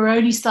feels like we're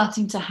only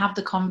starting to have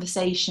the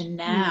conversation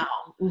now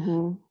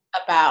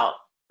about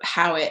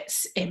how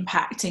it's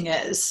impacting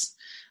us.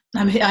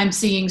 I'm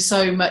seeing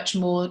so much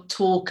more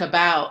talk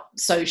about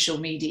social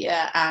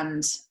media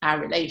and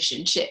our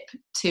relationship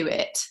to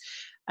it,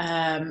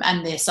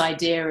 and this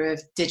idea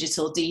of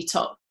digital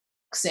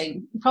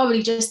detoxing,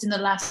 probably just in the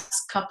last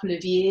couple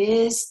of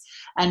years,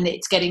 and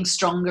it's getting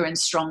stronger and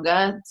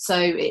stronger.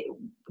 So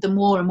the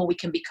more and more we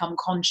can become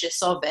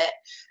conscious of it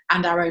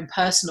and our own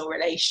personal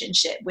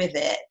relationship with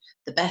it,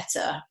 the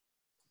better.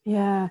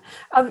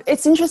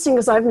 It's interesting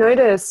because I've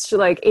noticed,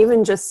 like,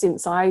 even just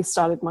since I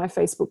started my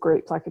Facebook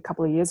group like a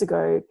couple of years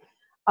ago,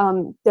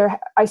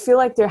 I feel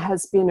like there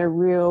has been a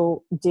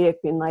real dip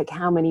in like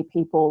how many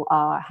people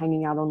are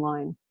hanging out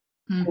online.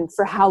 and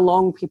for how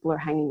long people are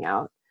hanging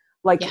out.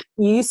 Like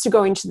you used to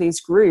go into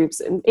these groups,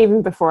 and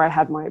even before I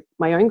had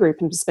my own group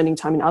and spending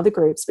time in other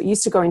groups, but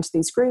used to go into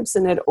these groups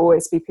and there'd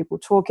always be people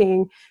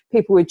talking.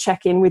 People would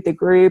check in with the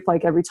group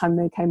like every time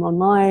they came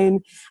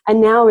online.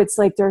 And now it's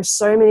like there are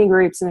so many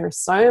groups and there's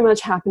so much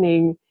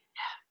happening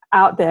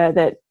out there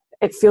that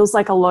it feels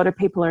like a lot of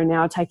people are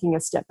now taking a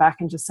step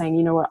back and just saying,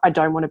 you know what, I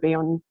don't want to be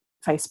on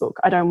Facebook.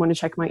 I don't want to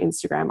check my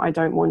Instagram. I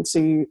don't want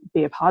to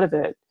be a part of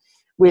it,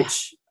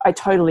 which I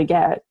totally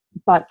get.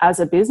 But as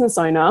a business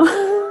owner,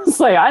 it's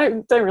like I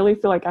don't really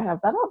feel like I have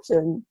that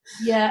option.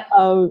 Yeah.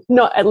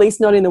 Not, at least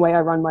not in the way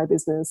I run my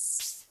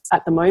business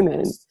at the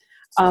moment.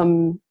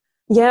 Can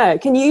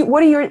you?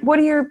 What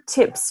are your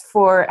tips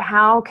for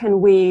how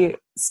can we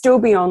still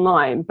be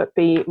online but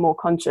be more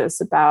conscious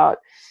about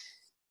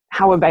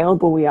how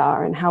available we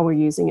are and how we're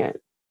using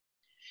it?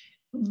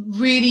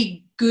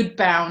 Really good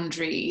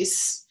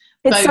boundaries.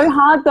 It's so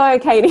hard though,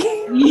 Katie.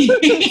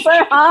 It's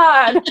so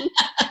hard.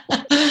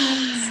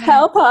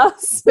 Help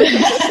us.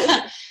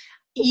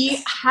 You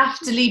have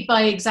to lead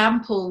by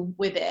example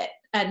with it,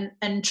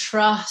 and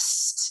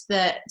trust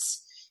that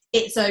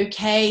it's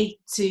okay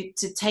to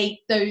take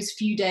those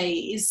few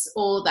days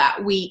or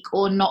that week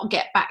or not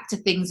get back to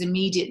things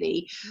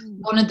immediately.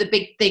 One of the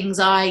big things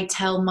I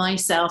tell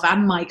myself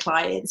and my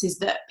clients is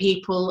that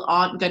people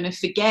aren't going to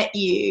forget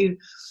you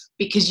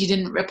because you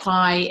didn't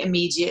reply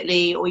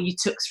immediately or you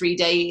took 3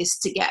 days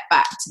to get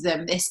back to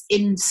them. This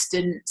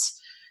instant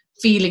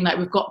feeling like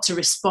we've got to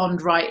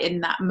respond right in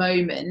that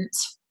moment.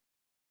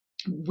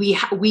 We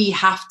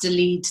have to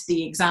lead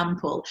the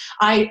example.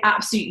 I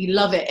absolutely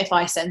love it if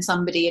I send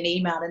somebody an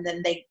email and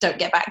then they don't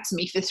get back to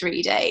me for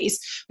 3 days,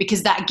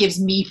 because that gives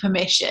me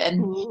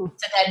permission to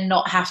then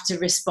not have to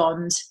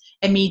respond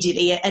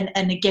immediately.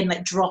 And again,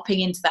 like dropping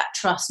into that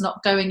trust,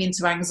 not going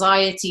into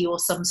anxiety or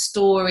some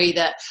story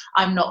that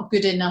I'm not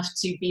good enough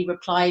to be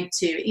replied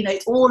to. You know,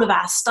 it's all of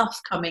our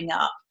stuff coming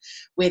up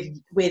with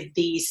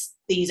these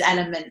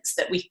elements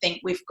that we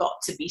think we've got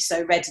to be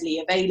so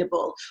readily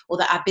available, or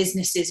that our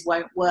businesses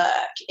won't work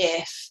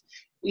if,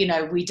 you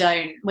know,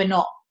 we're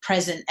not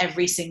present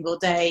every single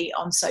day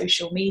on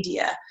social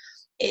media.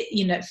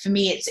 You know, for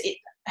me,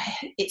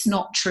 it's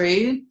not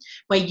true,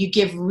 where you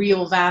give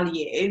real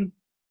value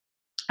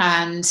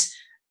and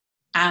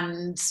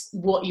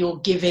what you're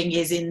giving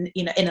is in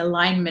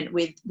alignment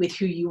with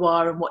who you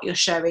are and what you're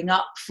showing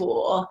up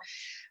for.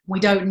 We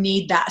don't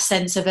need that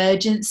sense of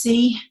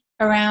urgency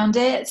around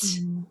it.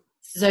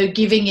 So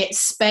giving it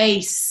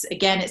space,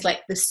 again, it's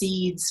like the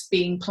seeds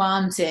being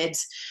planted.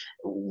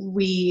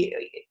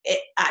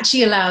 It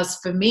actually allows,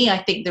 for me, I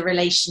think, the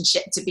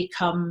relationship to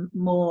become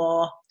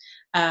more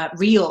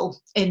real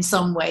in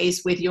some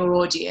ways with your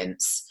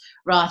audience,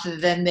 rather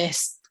than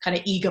this kind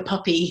of eager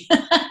puppy.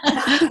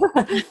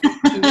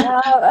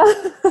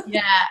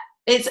 Yeah.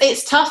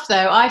 It's tough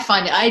though. I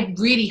find it. I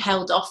really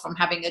held off from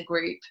having a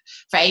group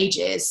for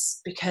ages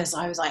because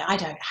I was like, I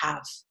don't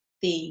have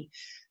the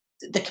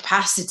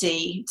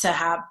capacity to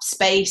have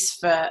space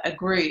for a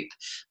group.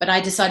 But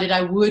I decided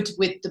I would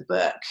with the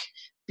book.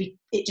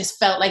 It just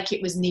felt like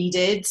it was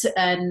needed,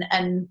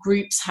 and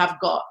groups have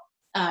got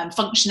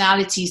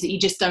functionalities that you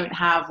just don't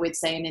have with,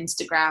 say, an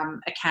Instagram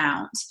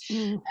account.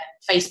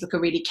 Facebook are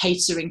really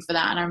catering for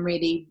that, and I'm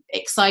really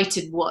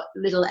excited what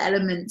little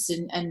elements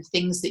and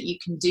things that you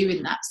can do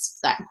in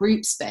that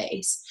group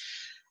space.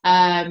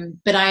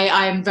 But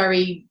I am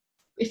very,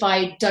 if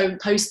I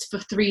don't post for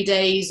 3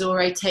 days or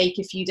I take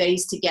a few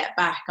days to get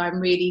back, I'm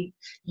really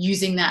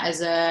using that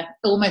as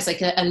almost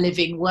like a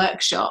living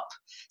workshop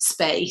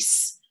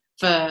space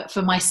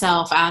for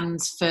myself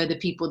and for the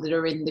people that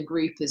are in the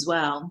group as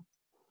well.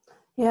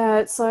 Yeah,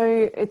 it's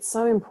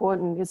so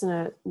important, isn't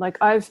it? Like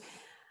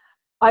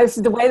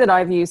the way that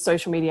I've used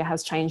social media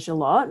has changed a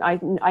lot.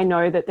 I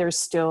know that there's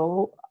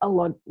still a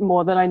lot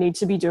more that I need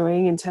to be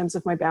doing in terms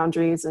of my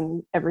boundaries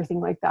and everything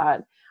like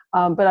that.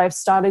 But I've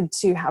started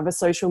to have a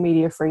social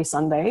media free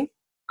Sunday.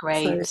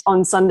 Great. So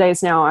on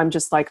Sundays now, I'm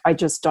just like, I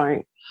just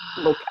don't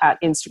look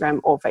at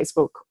Instagram or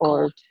Facebook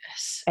or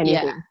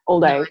anything all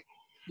day. No.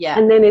 Yeah.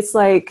 And then it's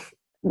like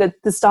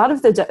the start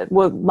of the day,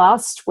 well,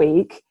 last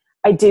week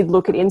I did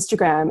look at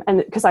Instagram,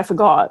 and because I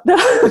forgot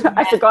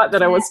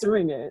that I was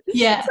doing it.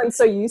 Yeah. I'm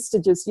so used to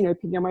just,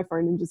 picking up my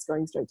phone and just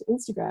going straight to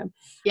Instagram.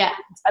 Yeah.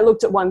 I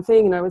looked at one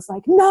thing and I was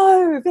like,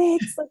 no,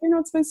 Vix, like you're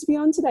not supposed to be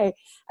on today.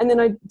 And then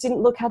I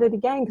didn't look at it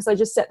again because I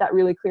just set that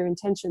really clear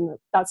intention that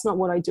that's not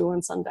what I do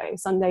on Sunday.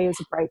 Sunday is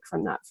a break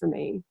from that for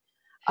me.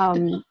 I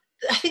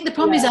think the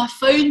problem is our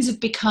phones have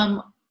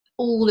become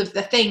all of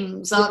the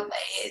things, aren't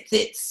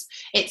they?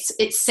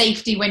 It's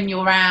safety when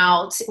you're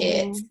out.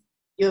 It's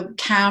your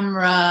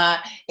camera,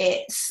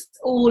 it's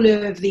all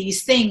of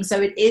these things, so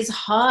it is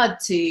hard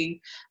to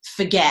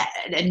forget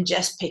and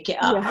just pick it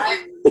up.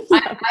 I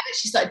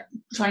actually started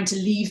trying to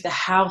leave the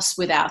house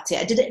without it.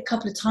 I did it a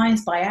couple of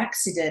times by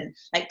accident,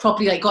 like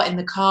properly, like got in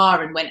the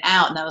car and went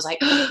out and I was like,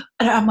 I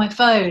don't have my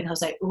phone. I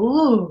was like,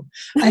 ooh,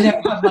 I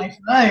don't have my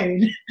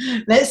phone.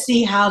 Let's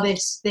see how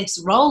this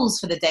rolls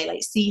for the day,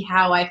 like see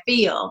how I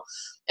feel.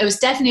 there was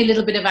definitely a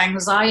little bit of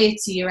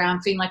anxiety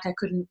around feeling like I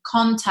couldn't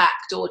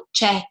contact or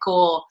check,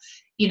 or,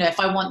 you know, if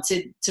I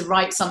wanted to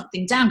write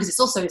something down, because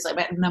it's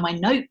like, you know, my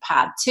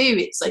notepad too.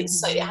 It's like,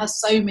 so it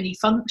has so many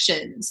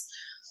functions,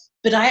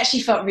 but I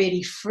actually felt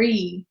really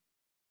free,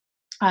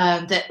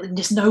 that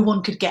just no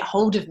one could get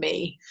hold of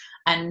me.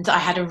 And I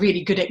had a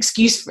really good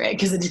excuse for it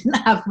because I didn't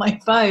have my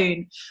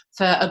phone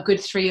for a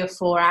good 3 or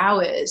 4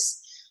 hours.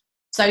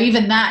 So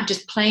even that,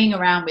 just playing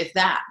around with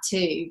that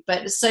too.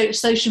 But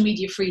social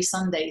media free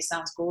Sunday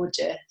sounds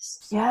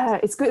gorgeous. Yeah,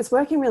 it's good. It's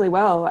working really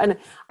well. And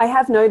I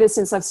have noticed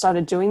since I've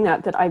started doing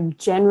that I'm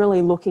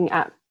generally looking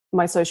at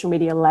my social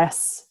media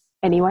less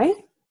anyway.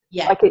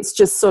 Yeah. Like it's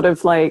just sort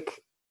of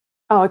like,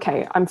 oh,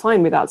 okay, I'm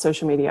fine without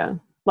social media.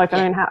 Like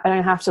I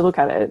don't have to look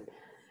at it.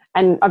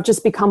 And I've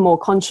just become more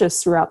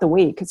conscious throughout the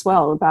week as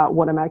well about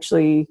what I'm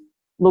actually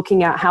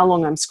looking at, how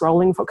long I'm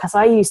scrolling for. Because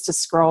I used to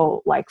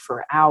scroll like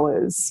for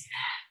hours.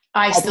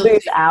 I still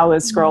lose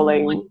hours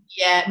scrolling.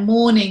 Yeah,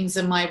 mornings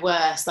are my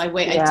worst. I do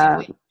wake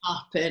up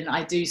and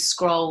I do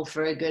scroll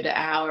for a good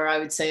hour, I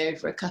would say,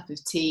 over a cup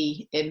of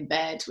tea in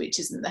bed, which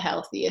isn't the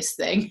healthiest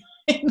thing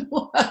in the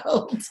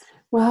world.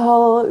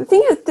 Well,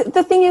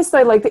 the thing is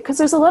though, like, because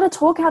there's a lot of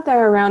talk out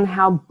there around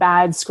how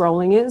bad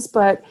scrolling is,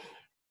 but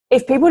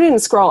if people didn't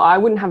scroll, I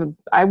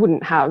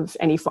wouldn't have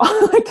any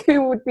fun. Like,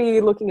 who would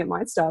be looking at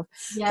my stuff?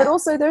 Yeah. But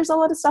also, there's a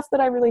lot of stuff that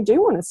I really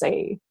do want to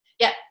see.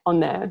 Yeah. On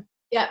there.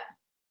 Yeah.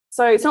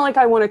 So it's not like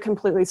I want to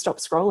completely stop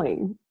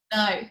scrolling.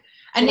 No.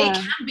 And it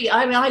can be,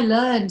 I mean, I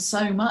learned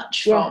so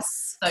much from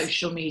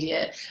social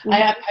media. Mm-hmm.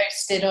 I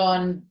posted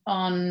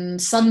on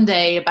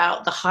Sunday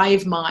about the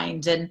hive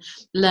mind and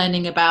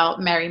learning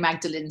about Mary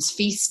Magdalene's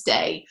feast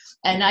day.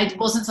 And it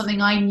wasn't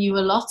something I knew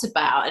a lot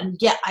about.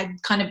 And yet I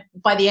kind of,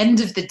 by the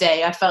end of the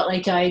day, I felt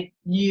like I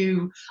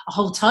knew a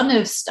whole ton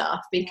of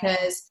stuff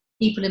because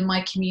people in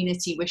my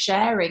community were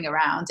sharing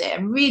around it,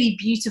 and really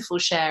beautiful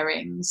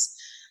sharings.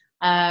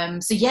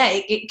 So yeah,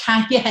 it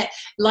can,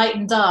 light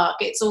and dark.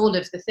 It's all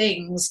of the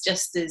things,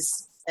 just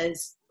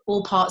as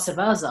all parts of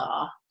us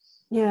are.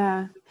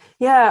 Yeah.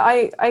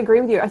 I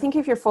agree with you. I think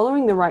if you're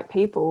following the right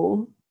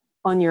people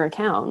on your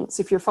accounts,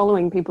 if you're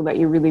following people that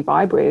you really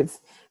vibe with,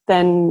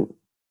 then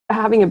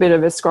having a bit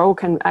of a scroll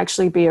can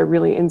actually be a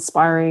really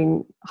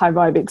inspiring high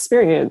vibe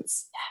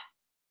experience.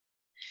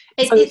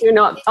 Yeah. So you're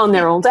not on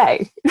there all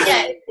day.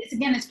 Yeah.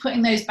 It's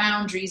putting those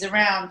boundaries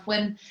around.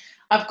 When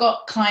I've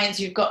got clients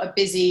who've got a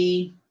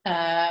busy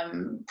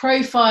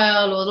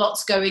profile or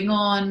lots going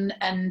on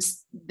and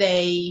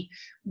they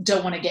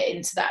don't want to get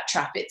into that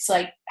trap, it's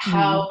like,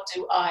 how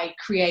do I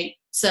create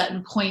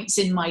certain points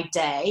in my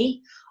day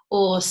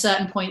or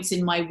certain points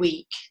in my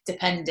week,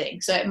 depending.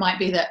 So it might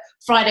be that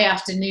Friday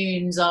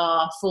afternoons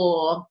are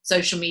for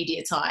social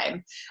media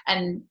time,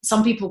 and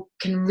some people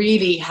can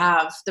really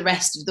have the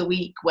rest of the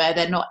week where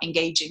they're not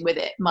engaging with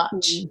it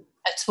much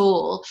at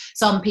all.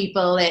 Some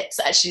people, it's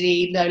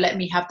actually, no, let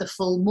me have the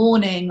full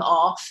morning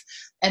off,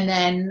 and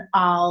then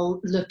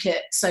I'll look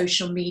at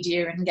social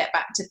media and get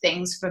back to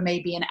things for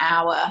maybe an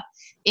hour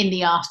in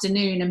the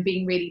afternoon, and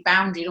being really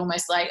boundaried,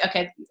 almost like,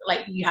 okay,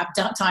 like you have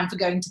time for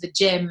going to the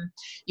gym,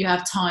 you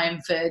have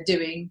time for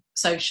doing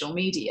social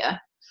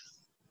media.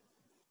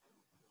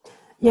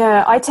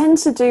 Yeah, I tend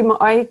to do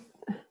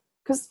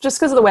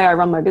because of the way I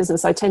run my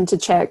business, I tend to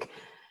check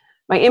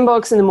my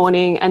inbox in the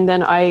morning, and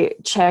then I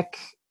check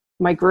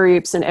my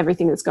groups and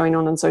everything that's going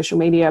on social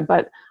media.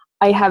 But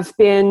I have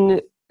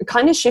been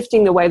kind of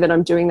shifting the way that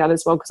I'm doing that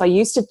as well, because I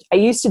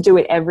used to do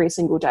it every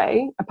single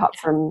day apart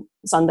from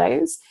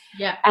Sundays.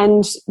 Yeah.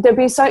 And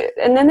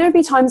then there'd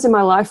be times in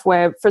my life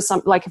where, for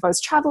some, like if I was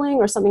traveling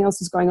or something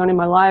else was going on in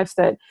my life,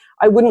 that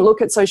I wouldn't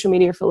look at social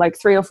media for like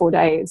 3 or 4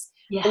 days.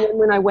 Yeah. And then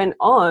when I went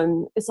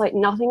on, it's like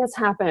nothing has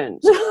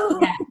happened.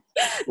 Yeah.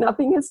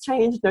 Nothing has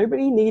changed.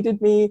 Nobody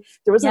needed me.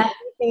 There wasn't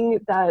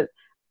anything that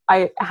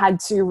I had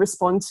to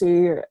respond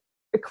to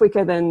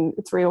quicker than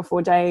 3 or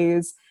 4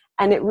 days.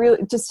 And it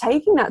really, just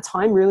taking that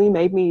time really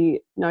made me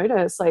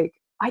notice, like,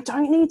 I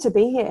don't need to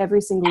be here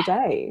every single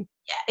day.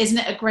 Yeah, isn't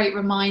it a great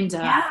reminder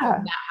when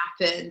that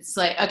happens?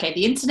 Like, okay,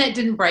 the internet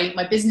didn't break,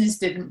 my business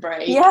didn't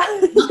break,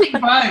 nothing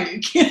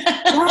broke.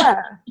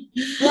 Yeah.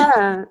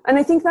 And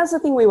I think that's the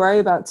thing we worry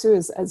about too,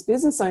 as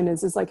business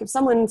owners, is like, if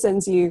someone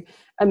sends you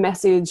a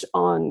message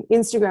on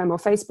Instagram or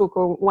Facebook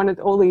or one of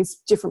all these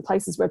different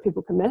places where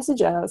people can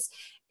message us,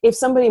 if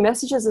somebody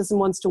messages us and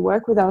wants to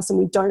work with us and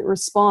we don't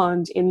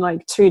respond in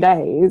like 2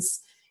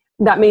 days,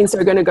 that means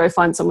they're going to go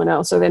find someone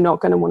else, or they're not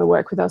going to want to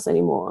work with us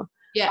anymore.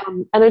 Yeah.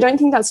 And I don't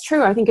think that's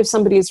true. I think if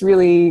somebody is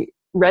really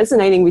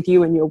resonating with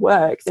you and your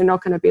work, they're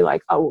not going to be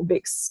like, oh, well,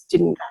 Vix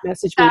didn't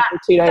message me for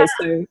 2 days,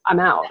 so I'm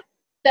out.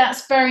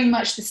 That's very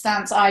much the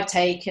stance I've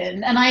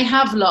taken. And I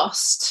have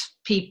lost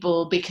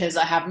people because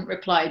I haven't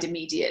replied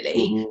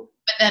immediately. Mm-hmm.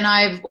 But then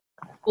I've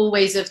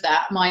always of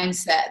that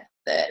mindset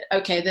that,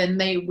 okay, then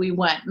we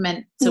weren't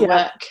meant to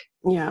work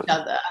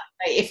together.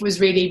 If it was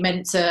really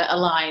meant to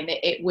align,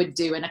 it would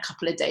do, and a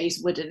couple of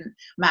days wouldn't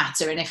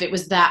matter. And if it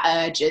was that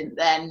urgent,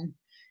 then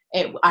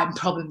I'm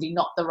probably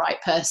not the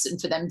right person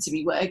for them to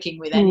be working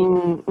with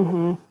anymore.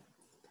 Mm-hmm.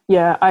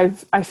 Yeah,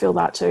 I feel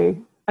that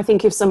too. I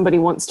think if somebody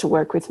wants to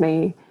work with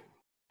me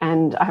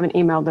and I haven't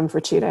emailed them for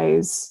 2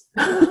 days,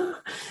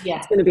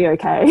 it's going to be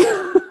okay.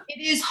 It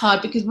is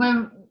hard because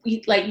when,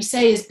 like you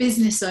say, as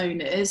business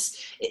owners,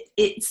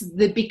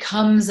 it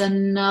becomes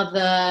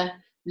another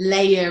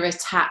layer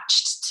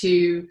attached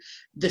to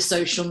the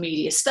social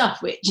media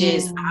stuff, which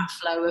is our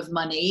flow of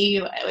money,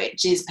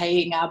 which is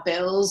paying our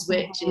bills,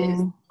 which is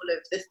all of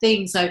the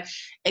things. So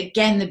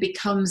again, there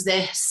becomes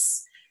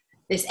this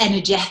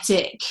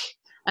energetic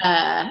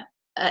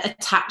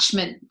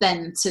attachment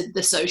then to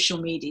the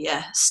social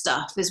media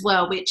stuff as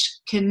well, which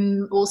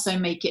can also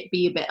make it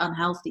be a bit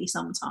unhealthy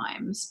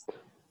sometimes.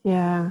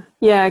 Yeah,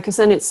 because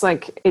then it's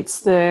like it's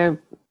the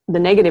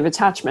negative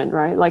attachment,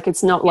 right? Like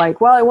it's not like,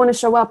 well, I want to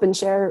show up and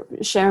share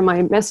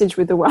my message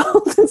with the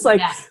world. It's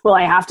like, well,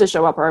 I have to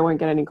show up or I won't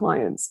get any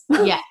clients.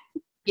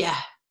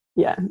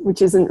 Yeah,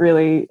 which isn't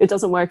really, it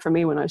doesn't work for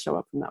me when I show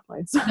up from that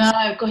place.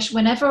 No, gosh,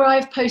 whenever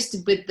I've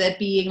posted with there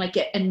being like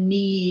a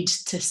need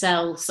to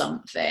sell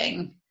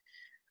something,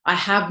 I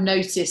have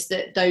noticed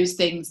that those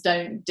things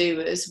don't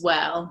do as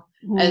well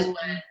as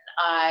when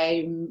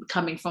I'm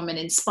coming from an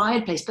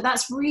inspired place. But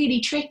that's really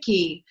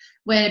tricky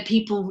where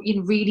people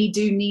really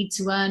do need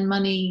to earn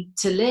money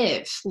to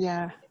live.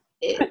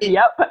 It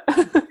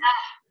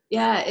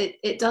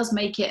does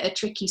make it a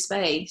tricky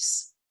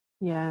space.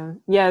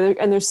 And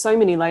there's so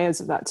many layers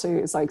of that too.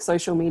 It's like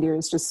social media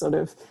is just sort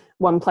of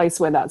one place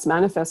where that's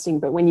manifesting,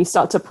 but when you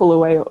start to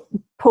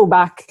pull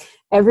back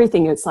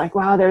everything, it's like,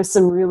 wow, there's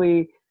some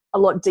really a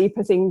lot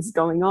deeper things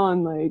going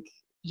on, like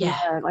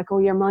like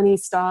all your money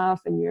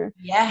stuff and your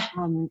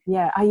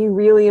are you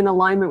really in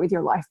alignment with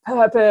your life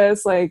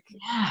purpose, like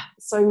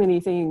so many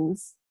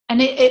things.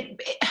 And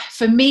it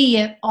for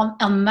me,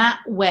 on that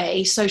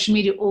way, social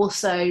media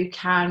also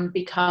can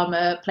become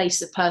a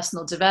place of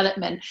personal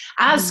development,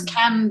 as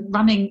can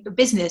running a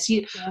business.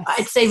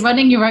 I'd say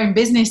running your own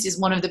business is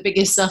one of the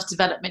biggest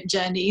self-development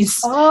journeys.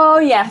 Oh,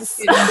 yes.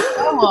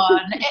 Go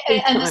on.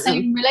 And the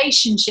same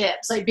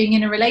relationships, like being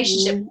in a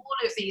relationship,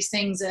 all of these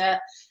things are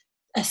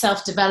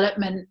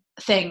self-development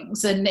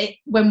things. And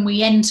when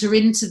we enter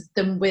into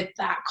them with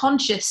that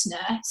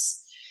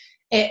consciousness,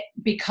 it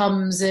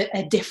becomes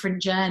a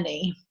different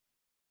journey.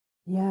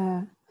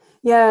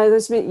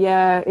 It's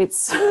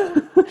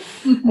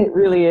it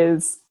really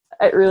is.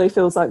 It really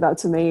feels like that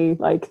to me,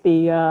 like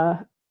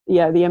the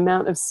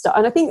amount of stuff.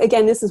 And I think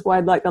again, this is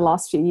why like the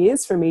last few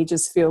years for me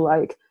just feel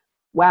like,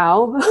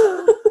 wow,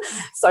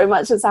 so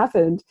much has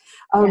happened.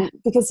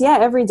 Because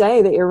every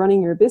day that you're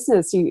running your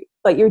business,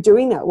 you're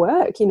doing that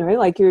work,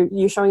 like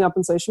you're showing up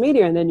on social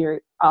media and then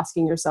you're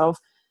asking yourself,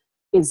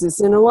 is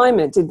this in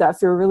alignment? Did that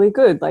feel really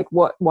good? Like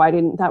why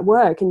didn't that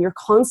work? And you're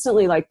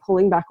constantly like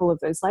pulling back all of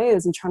those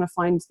layers and trying to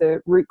find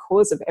the root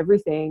cause of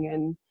everything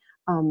and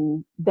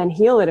then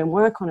heal it and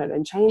work on it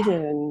and change it.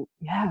 And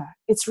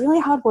it's really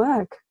hard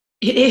work.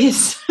 It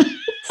is.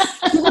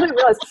 You wouldn't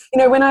realize,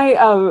 when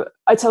I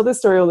tell this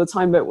story all the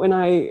time, but when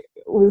I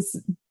was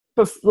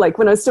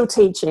still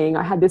teaching,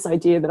 I had this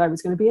idea that I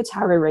was going to be a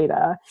tarot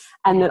reader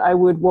and that I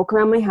would walk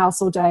around my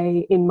house all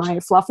day in my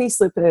fluffy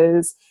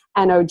slippers.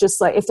 And I would just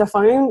like, if the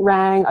phone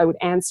rang, I would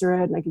answer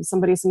it and I give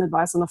somebody some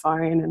advice on the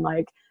phone and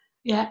like,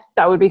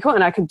 that would be cool.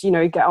 And I could,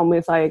 get on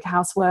with like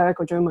housework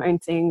or doing my own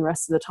thing the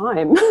rest of the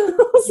time. I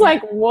was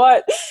like,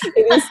 what?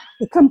 It is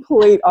the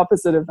complete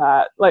opposite of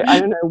that. Like, I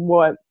don't know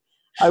what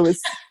I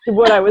was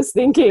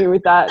thinking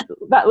with that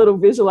little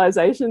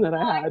visualization that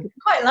I had. I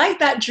quite like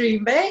that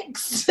dream,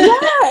 Bex.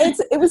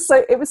 It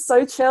was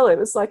so chill. It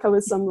was like I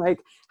was some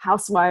like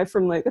housewife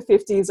from like the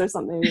 50s or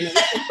something,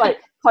 just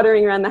like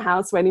pottering around the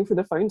house waiting for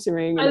the phone to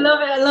ring. I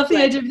love it. I love the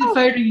idea of the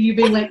phone ringing, you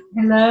being like,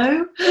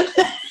 hello.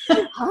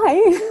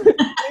 Hi.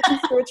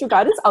 Spiritual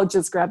guidance. I'll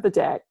just grab the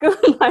deck.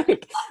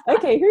 Like,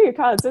 okay, here are your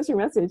cards. There's your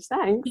message.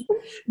 Thanks.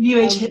 New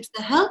Age Hipster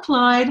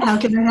Helpline. How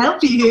can I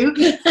help you?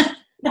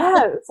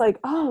 It's like,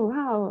 oh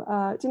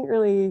wow, it didn't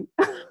really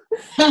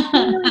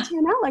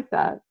turn out like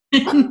that.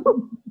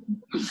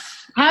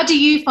 How do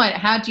you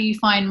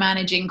find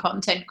managing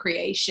content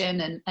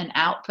creation and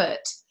output?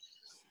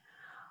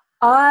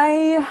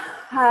 I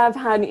have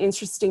had an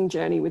interesting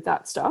journey with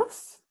that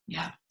stuff.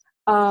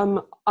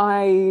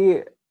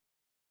 I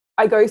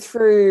go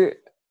through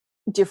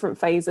different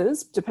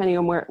phases depending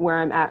on where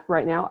I'm at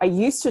right now. I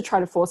used to try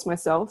to force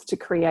myself to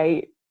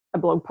create a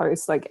blog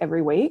post like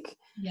every week.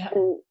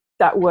 And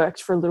that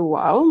worked for a little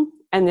while.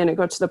 And then it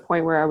got to the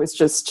point where I was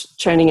just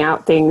churning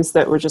out things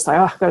that were just like,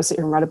 oh, I've got to sit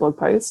here and write a blog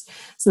post.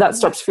 So that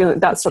stopped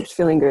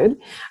feeling good.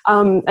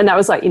 And that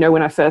was like,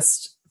 when I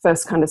first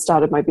kind of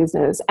started my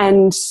business.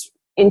 And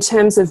in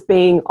terms of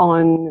being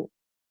on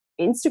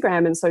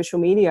Instagram and social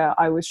media,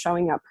 I was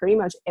showing up pretty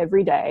much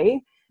every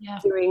day,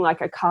 doing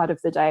like a card of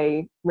the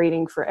day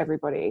reading for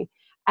everybody.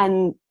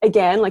 And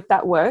again, like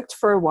that worked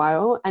for a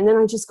while. And then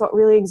I just got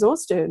really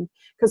exhausted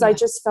because I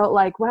just felt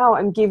like, wow,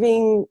 I'm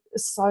giving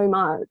so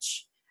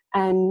much.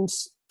 And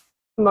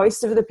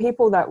most of the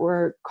people that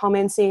were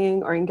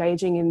commenting or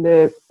engaging in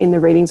the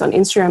readings on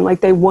Instagram,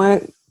 like they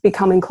weren't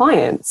becoming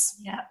clients.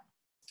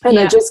 And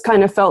I just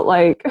kind of felt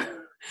like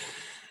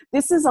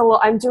this is a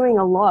lot. I'm doing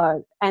a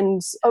lot.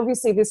 And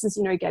obviously this is,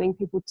 you know, getting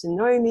people to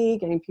know me,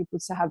 getting people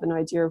to have an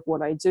idea of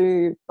what I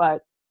do,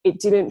 but it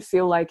didn't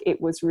feel like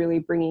it was really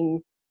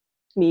bringing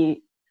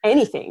me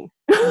anything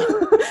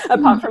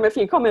apart from a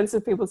few comments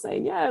of people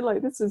saying, yeah,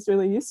 like this is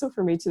really useful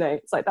for me today.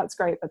 It's like, that's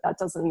great, but that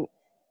doesn't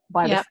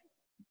buy the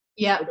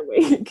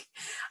week.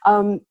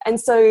 And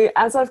so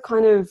as I've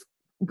kind of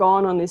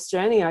gone on this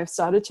journey, I've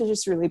started to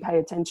just really pay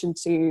attention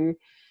to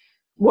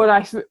what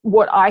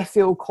I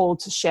feel called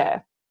to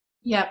share.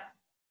 Yep.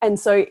 And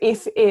so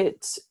if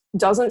it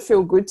doesn't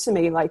feel good to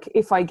me, like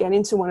if I get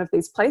into one of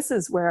these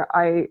places where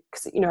I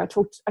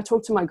talked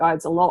to my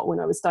guides a lot when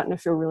I was starting to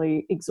feel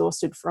really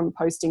exhausted from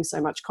posting so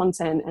much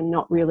content and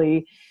not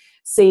really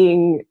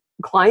seeing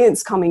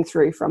clients coming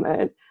through from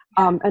it.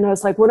 And I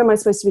was like, what am I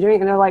supposed to be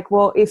doing? And they're like,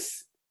 well,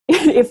 if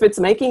it's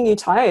making you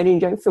tired and you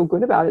don't feel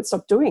good about it,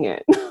 stop doing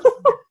it.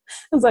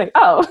 I was like,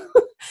 oh,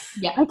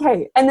 yeah,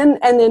 okay. And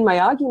then my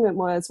argument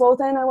was, well,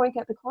 then I won't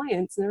get the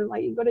clients. And they're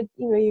like, you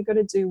got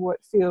to do what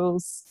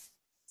feels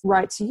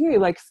right to you.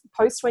 Like,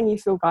 post when you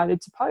feel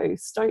guided to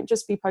post. Don't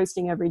just be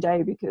posting every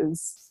day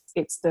because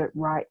it's the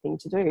right thing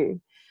to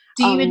do.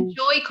 Do you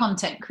enjoy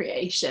content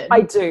creation?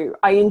 I do.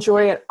 I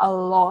enjoy it a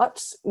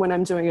lot when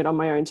I'm doing it on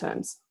my own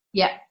terms.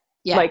 Yeah.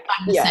 Yeah. Like,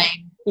 I'm the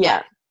same.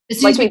 Yeah. As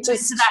soon as we go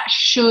into that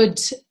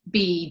should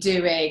be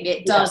doing,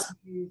 it does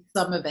lose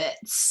some of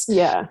its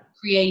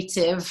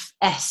creative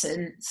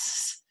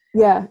essence.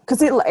 Yeah,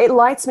 because it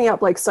lights me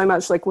up like so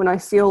much. Like when I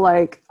feel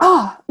like,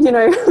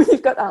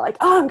 you've got that like,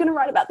 I'm going to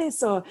write about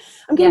this, or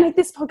I'm going to make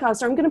this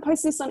podcast, or I'm going to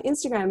post this on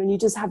Instagram, and you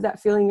just have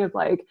that feeling of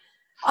like,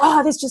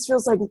 this just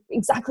feels like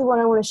exactly what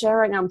I want to share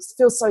right now. I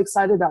feel so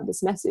excited about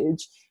this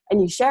message,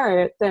 and you share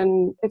it,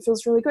 then it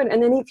feels really good.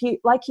 And then if you,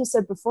 like you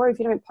said before, if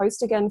you don't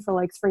post again for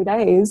like 3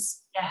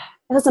 days,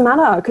 it doesn't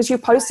matter because you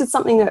posted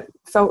something that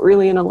felt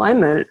really in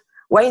alignment.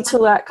 Wait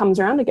till that comes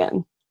around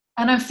again.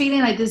 And I'm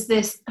feeling like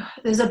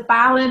there's a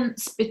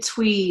balance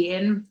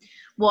between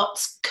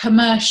what's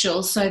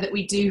commercial so that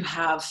we do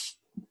have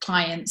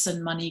clients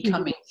and money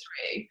coming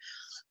through,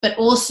 but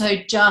also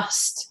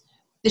just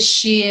the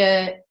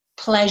sheer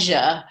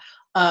pleasure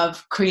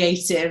of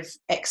creative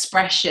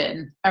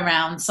expression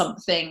around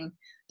something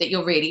that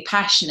you're really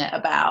passionate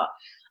about,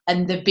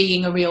 and there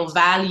being a real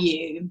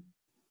value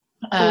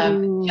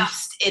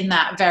just in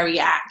that very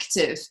act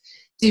of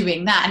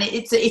doing that. And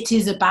it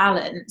is a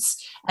balance.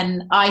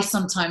 And I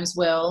sometimes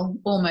will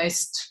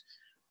almost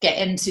get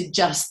into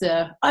just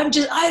I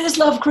just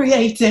love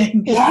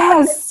creating.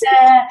 Yes.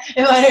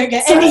 If I don't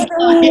get any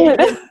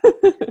time,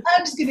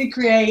 I'm just going to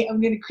create. I'm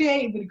going to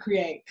create.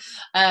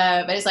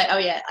 But it's like, oh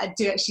yeah, I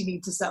do actually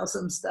need to sell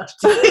some stuff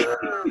too.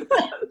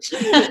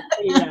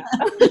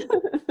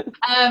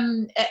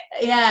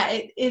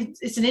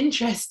 It's an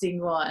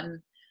interesting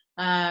one.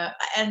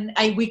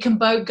 And we can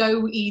both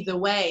go either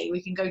way.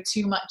 We can go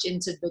too much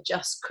into the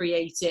just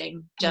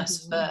creating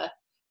just for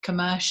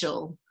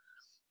commercial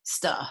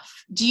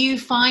stuff. Do you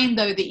find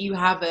though that you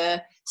have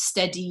a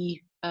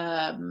steady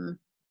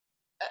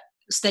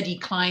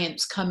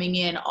clients coming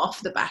in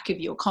off the back of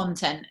your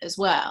content as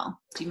well?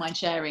 Do you mind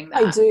sharing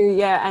that? I do,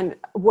 yeah. And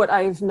what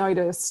I've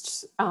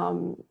noticed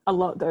a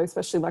lot though,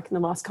 especially like in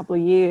the last couple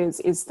of years,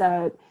 is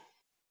that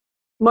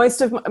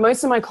most of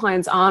my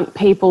clients aren't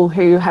people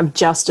who have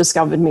just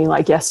discovered me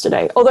like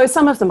yesterday, although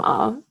some of them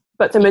are,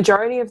 but the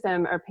majority of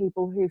them are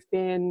people who've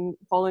been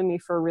following me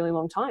for a really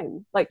long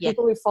time. Like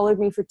people who followed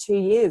me for 2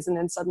 years and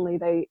then suddenly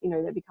they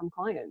become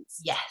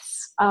clients.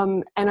 Yes.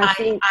 And I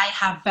think I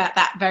have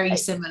that very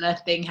similar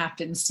thing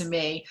happens to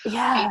me.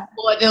 Yeah.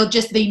 Or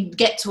they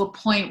get to a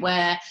point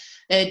where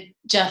they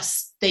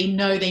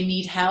know they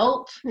need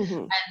help.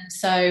 And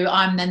so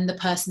I'm then the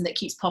person that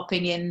keeps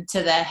popping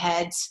into their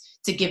heads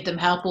to give them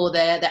help, or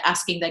they're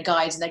asking their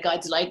guides, and their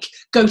guides are like,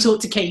 go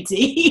talk to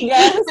Katie.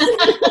 Yes.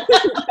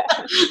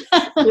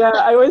 Yeah,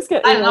 I always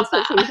get emails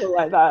from people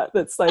like that.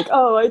 That's like,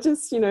 oh, I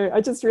just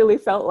really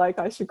felt like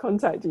I should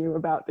contact you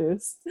about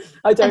this.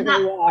 I don't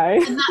know why.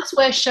 And that's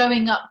where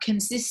showing up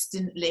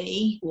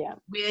consistently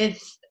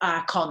with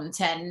our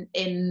content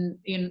in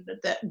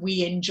that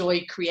we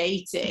enjoy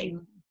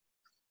creating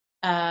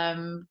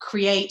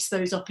creates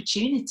those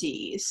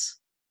opportunities.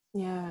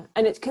 Yeah,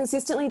 and it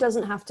consistently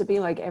doesn't have to be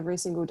like every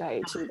single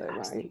day too, though,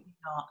 right?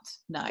 Not.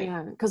 No.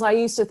 Yeah, because I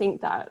used to think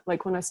that,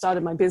 like when I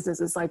started my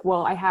business, it's like,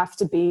 well, I have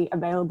to be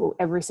available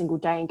every single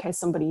day in case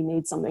somebody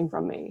needs something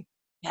from me.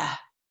 Yeah,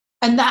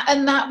 and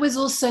that was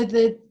also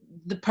the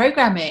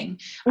programming.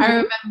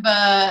 I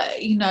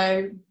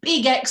remember,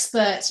 big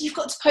experts. You've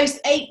got to post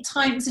 8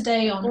 times a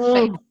day on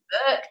Facebook.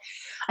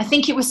 I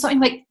think it was something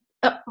like.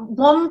 At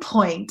one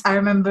point, I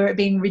remember it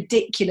being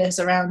ridiculous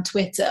around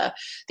Twitter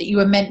that you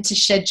were meant to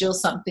schedule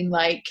something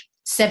like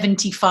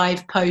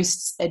 75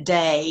 posts a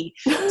day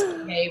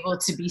to be able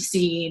to be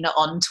seen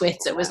on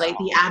Twitter. Was like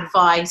the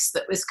advice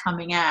that was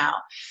coming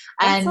out.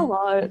 That's a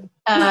lot.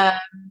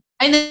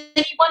 And then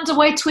you wonder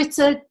why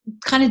Twitter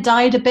kind of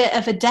died a bit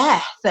of a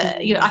death.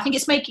 I think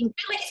it's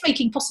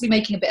possibly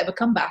making a bit of a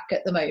comeback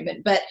at the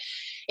moment, but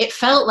it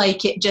felt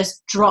like it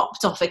just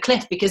dropped off a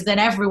cliff, because then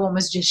everyone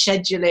was just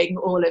scheduling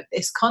all of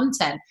this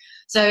content.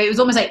 So it was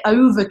almost like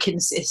over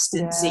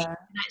consistency, and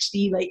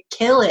actually like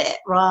kill it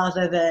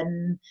rather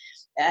than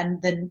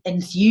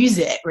infuse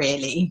it,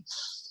 really.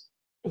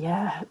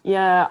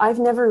 Yeah, I've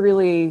never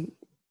really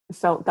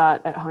felt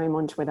that at home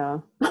on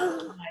Twitter.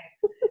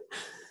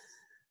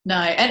 No,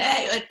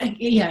 and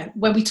you know,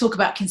 when we talk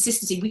about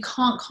consistency, we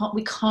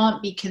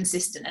can't be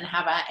consistent and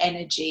have our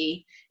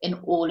energy in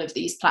all of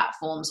these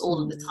platforms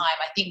all of the time.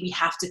 I think we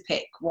have to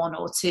pick one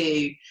or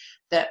two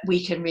that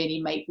we can really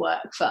make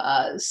work for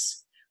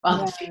us,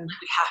 rather than feeling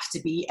like we have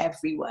to be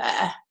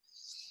everywhere.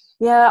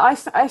 Yeah,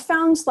 I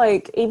found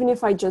like even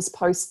if I just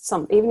post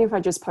on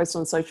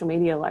social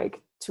media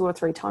like 2 or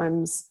 3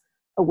 times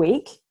a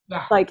week,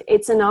 like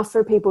it's enough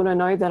for people to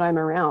know that I'm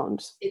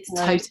around. It's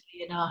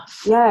totally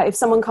enough. Yeah, if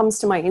someone comes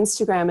to my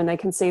Instagram and they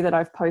can see that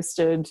I've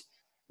posted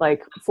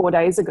like 4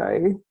 days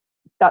ago,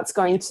 that's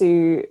going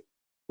to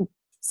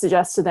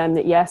suggest to them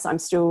that yes, I'm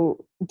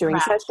still doing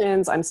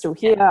sessions, I'm still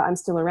here, I'm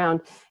still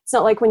around. It's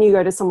not like when you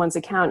go to someone's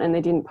account and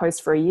they didn't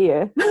post for a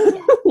year.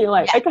 You're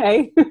like,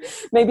 okay,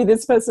 maybe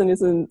this person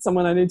isn't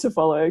someone I need to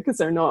follow because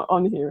they're not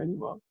on here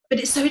anymore. But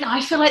it's so, I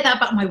feel like that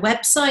about my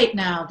website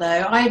now,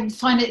 though. I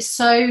find it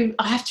so,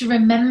 I have to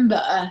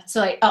remember to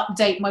like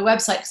update my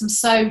website because I'm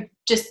so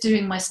just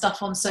doing my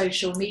stuff on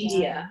social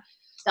media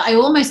that I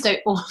almost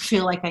don't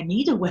feel like I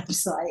need a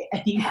website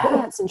anymore. Yeah,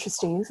 that's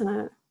interesting, isn't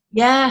it?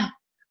 Yeah,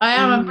 I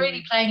am. I'm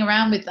really playing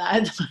around with that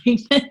at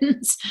the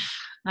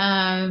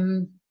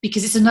moment.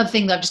 Because it's another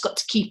thing that I've just got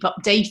to keep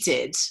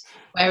updated.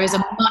 Whereas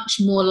I'm much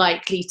more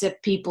likely to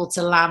people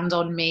to land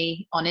on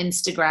me on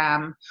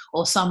Instagram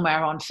or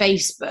somewhere on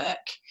Facebook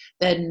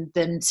than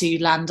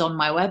to land on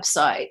my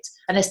website,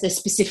 unless they're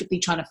specifically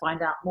trying to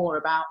find out more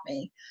about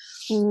me.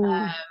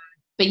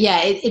 But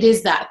yeah, it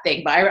is that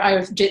thing.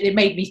 But it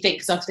made me think,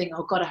 because I was thinking,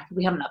 oh God,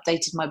 we haven't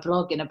updated my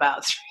blog in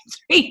about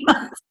three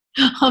months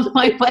on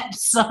my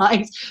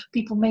website.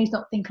 People may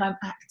not think I'm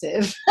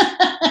active.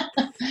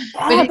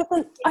 I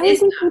don't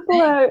think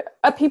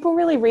are people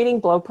really reading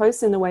blog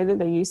posts in the way that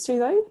they used to,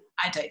 though?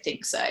 I don't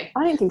think so. I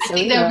don't think so. I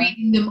think they're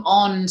reading them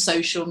on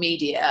social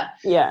media.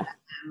 Yeah.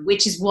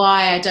 Which is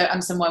why I don't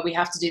understand why we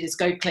have to do this.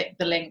 Go click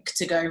the link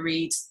to go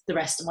read the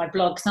rest of my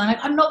blog. And I'm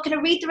like, I'm not going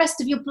to read the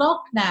rest of your blog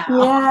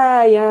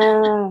now.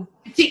 Yeah.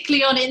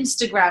 Particularly on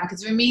Instagram,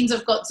 because it means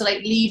I've got to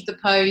like leave the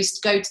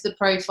post, go to the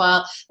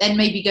profile, then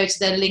maybe go to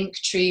their link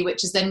tree,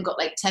 which has then got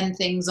like 10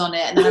 things on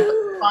it, and then I've got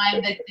to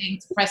find the thing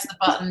to press the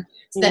button.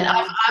 So then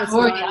I've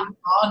already on.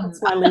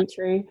 That's my link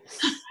tree.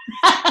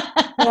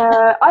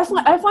 Yeah,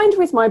 I find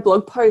with my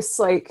blog posts,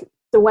 like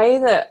the way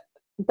that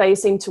they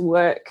seem to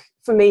work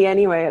for me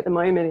anyway at the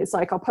moment, it's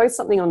like I'll post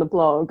something on the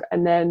blog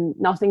and then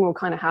nothing will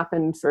kind of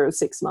happen for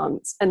 6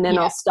 months, and then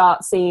I'll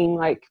start seeing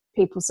like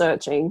people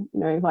searching, you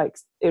know, like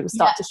it'll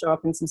start to show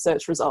up in some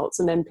search results,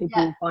 and then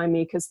people will find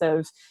me because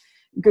they've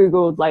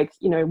Googled like,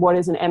 you know, what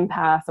is an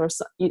empath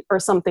or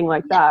something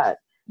like that.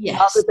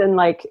 Rather than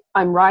like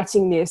I'm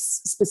writing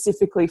this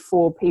specifically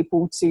for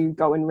people to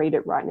go and read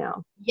it right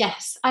now.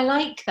 Yes, I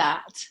like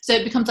that. So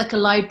it becomes like a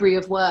library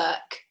of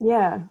work.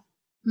 Yeah.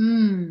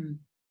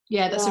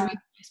 Yeah, that's a really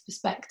nice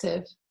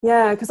perspective.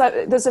 Yeah, because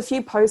there's a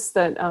few posts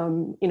that,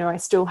 you know, I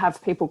still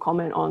have people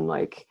comment on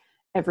like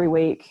every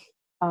week.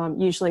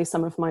 Usually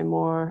some of my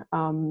more,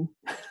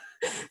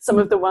 some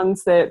of the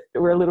ones that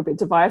were a little bit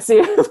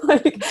divisive,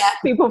 like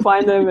people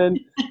find them, and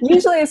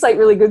usually it's like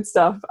really good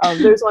stuff.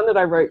 There's one that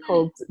I wrote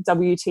called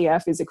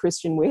WTF is a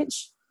Christian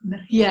Witch.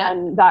 Yeah.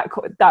 And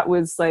that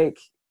was like,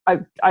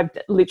 I've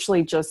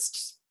literally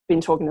just been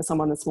talking to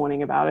someone this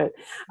morning about it.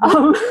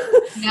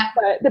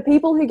 But the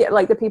people who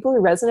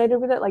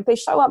resonated with it, like they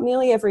show up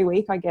nearly every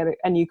week. I get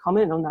a new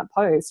comment on that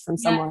post from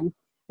someone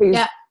who's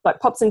like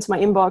pops into my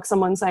inbox,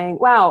 someone saying,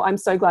 wow, I'm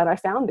so glad I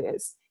found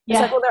this. It's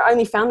like, well, they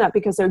only found that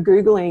because they're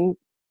Googling,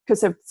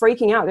 because they're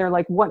freaking out. They're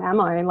like, what am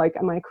I? Like,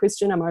 am I a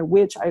Christian? Am I a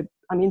witch?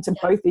 I'm into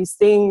both these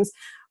things.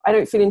 I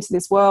don't fit into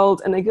this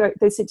world. And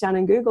they sit down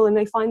and Google and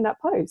they find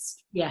that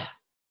post. Yeah.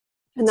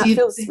 And that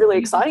feels really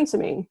exciting to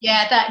me.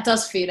 Yeah, that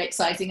does feel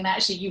exciting. And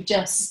actually, you've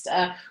just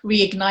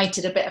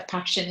reignited a bit of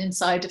passion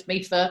inside of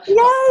me for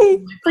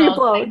your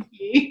blog. Thank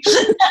you.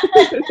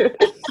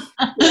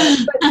 But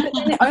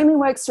it only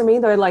works for me,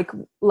 though, like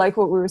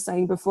what we were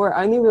saying before, it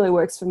only really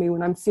works for me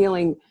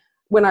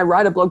when I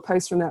write a blog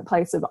post from that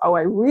place of, oh,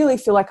 I really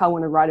feel like I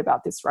want to write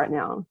about this right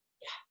now.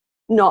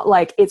 Not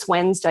like it's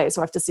Wednesday,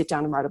 so I have to sit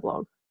down and write a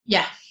blog.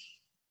 Yeah.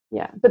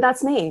 But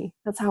that's me.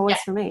 That's how it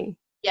works for me.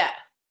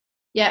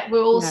 Yeah,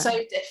 we're all so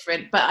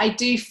different, but I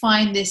do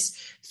find this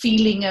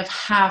feeling of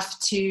have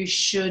to,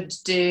 should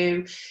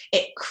do,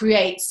 it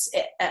creates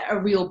a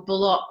real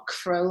block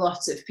for a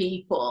lot of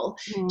people,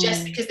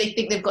 just because they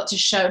think they've got to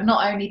show.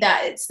 Not only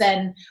that, it's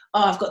then,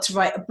 oh, I've got to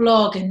write a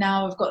blog, and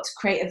now I've got to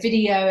create a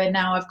video, and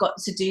now I've got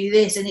to do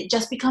this, and it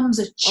just becomes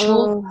a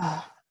chore.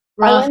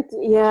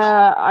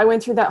 I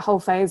went through that whole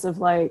phase of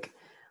like,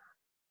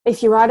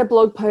 if you write a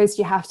blog post,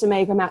 you have to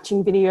make a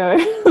matching video.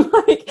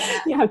 Like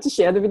you have to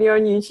share the video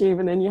on YouTube,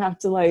 and then you have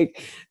to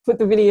like put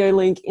the video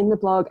link in the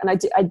blog. And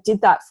I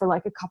did that for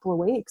like a couple of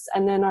weeks,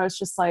 and then I was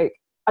just like,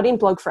 I didn't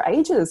blog for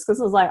ages because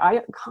I was like, I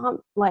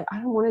don't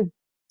want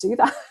to do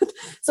that.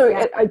 So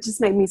it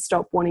just made me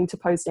stop wanting to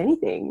post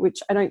anything, which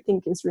I don't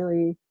think is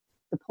really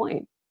the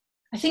point.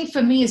 I think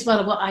for me as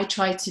well, what I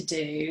try to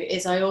do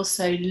is I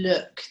also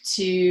look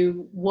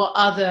to what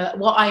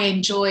I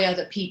enjoy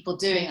other people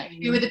doing. Like,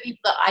 who are the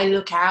people that I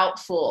look out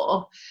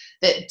for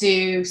that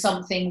do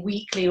something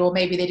weekly, or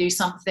maybe they do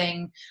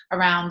something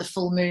around the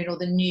full moon or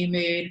the new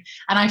moon.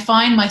 And I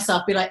find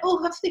myself be like,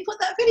 oh, have they put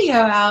that video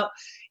out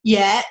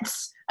yet?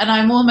 And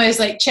I'm almost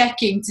like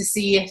checking to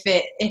see if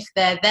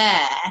they're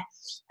there.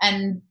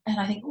 And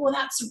I think, oh,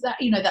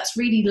 that's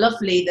really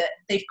lovely that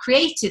they've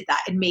created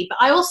that in me. But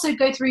I also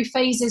go through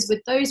phases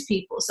with those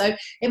people. So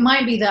it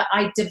might be that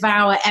I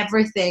devour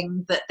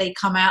everything that they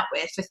come out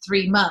with for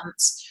 3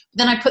 months.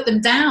 Then I put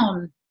them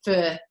down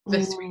for 3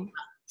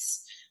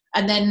 months.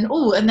 And then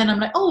I'm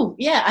like, oh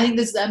yeah, I think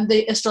there's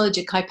the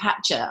astrologer Kai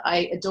Patcher.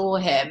 I adore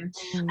him.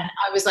 And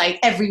I was like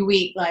every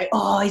week, like,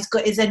 oh, he's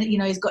got his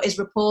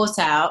report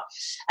out.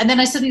 And then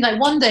I suddenly, like,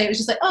 one day it was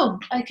just like, oh,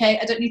 okay,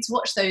 I don't need to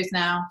watch those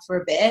now for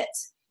a bit.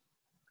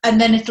 And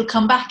then it'll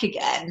come back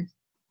again.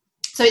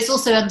 So it's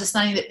also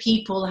understanding that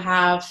people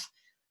have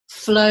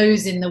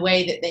flows in the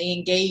way that they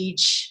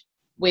engage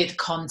with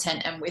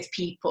content and with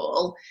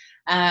people.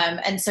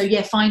 And so,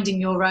 finding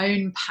your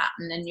own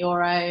pattern and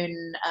your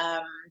own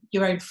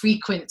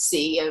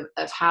frequency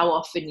of how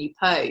often you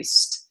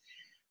post,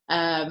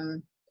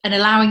 and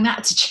allowing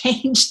that to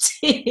change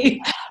too.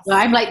 So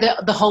I'm like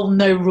the whole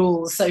no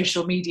rules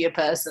social media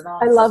person.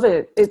 I love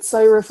it. It's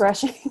so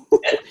refreshing.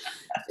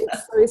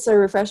 It's so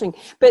refreshing.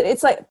 But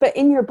it's like, but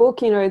in your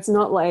book, it's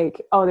not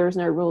like, oh, there's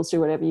no rules, do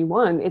whatever you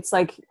want. It's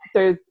like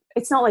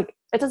it's not like,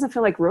 it doesn't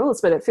feel like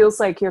rules, but it feels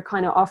like you're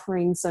kind of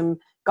offering some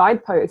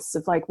guideposts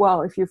of like,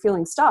 well, if you're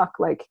feeling stuck,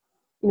 like,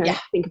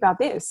 think about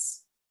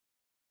this.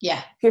 Yeah.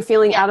 If you're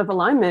feeling out of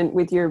alignment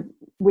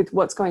with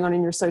what's going on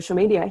in your social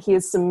media,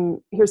 here's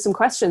some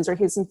questions, or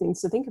here's some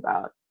things to think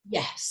about.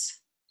 Yes.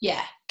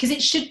 Yeah. Because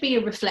it should be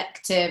a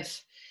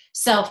reflective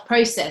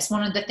self-process.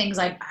 One of the things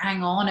I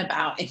bang on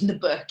about in the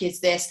book is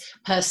this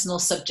personal,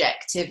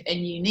 subjective, and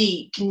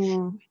unique,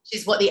 which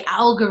is what the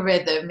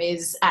algorithm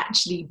is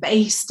actually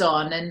based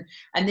on.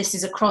 And this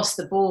is across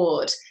the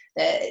board,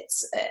 that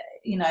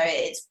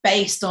it's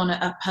based on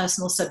a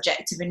personal,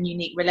 subjective, and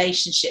unique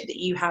relationship that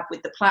you have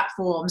with the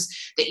platforms,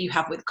 that you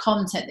have with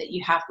content, that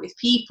you have with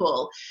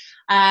people.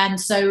 And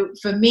so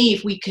for me,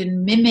 if we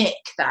can mimic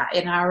that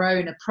in our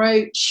own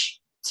approach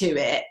to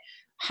it,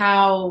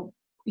 how,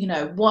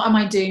 what am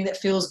I doing that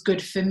feels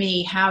good for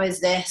me? How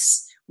is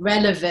this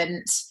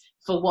relevant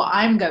for what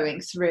I'm going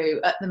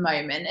through at the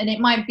moment? And it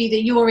might be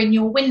that you're in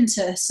your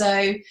winter,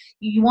 so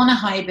you want to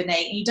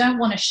hibernate, and you don't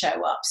want to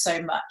show up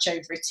so much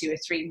over a 2 or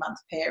 3 month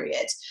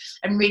period,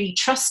 and really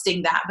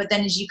trusting that. But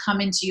then as you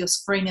come into your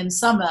spring and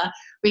summer,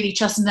 really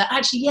trusting that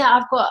actually,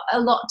 I've got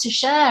a lot to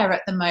share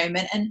at the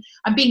moment, and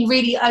I'm being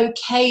really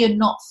okay and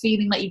not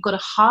feeling like you've got to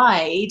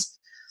hide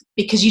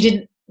because you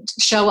didn't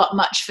show up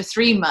much for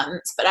 3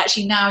 months, but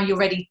actually now you're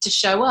ready to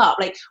show up.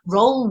 Like,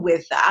 roll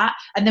with that,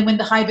 and then when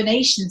the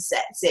hibernation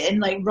sets in,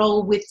 like,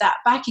 roll with that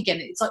back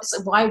again. It's like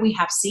why we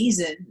have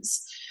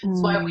seasons.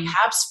 It's why we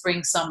have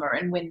spring, summer,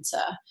 and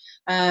winter.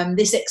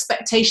 This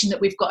expectation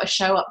that we've got to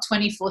show up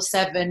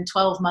 24/7,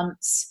 12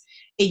 months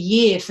a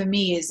year, for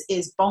me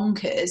is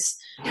bonkers.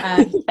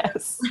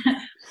 Yes.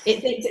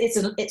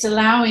 It's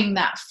allowing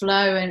that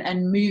flow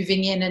and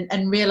moving in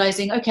and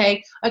realizing,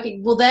 okay,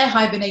 well, they're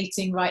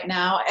hibernating right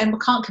now, and we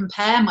can't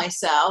compare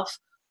myself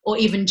or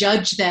even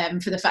judge them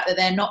for the fact that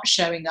they're not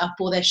showing up,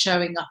 or they're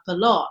showing up a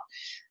lot.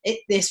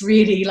 This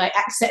really, like,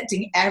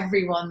 accepting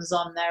everyone's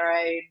on their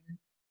own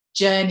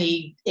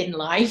journey in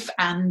life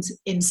and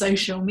in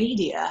social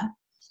media.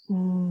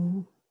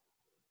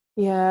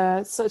 Yeah,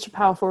 it's such a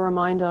powerful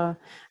reminder.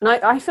 And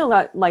I feel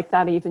that like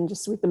that even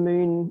just with the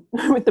moon,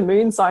 with the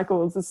moon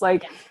cycles. It's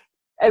like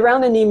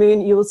around the new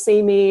moon, you'll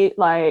see me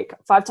like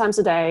 5 times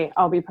a day.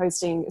 I'll be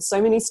posting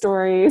so many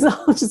stories.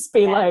 I'll just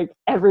be like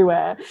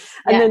everywhere.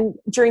 And then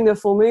during the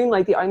full moon,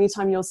 like the only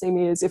time you'll see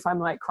me is if I'm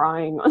like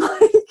crying on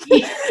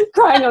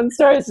crying on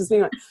stories, just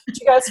being like, do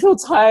you guys feel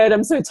tired?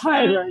 I'm so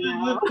tired right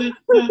now.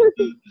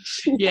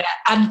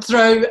 And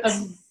throw a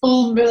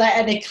full, like,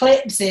 an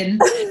eclipse in.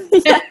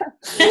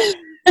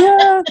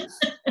 Yeah,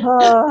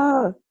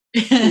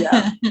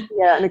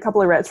 and a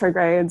couple of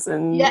retrogrades,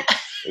 and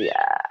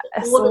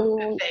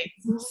so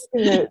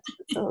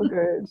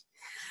good.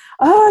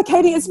 Oh,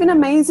 Katie, it's been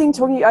amazing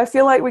talking to you. I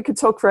feel like we could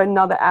talk for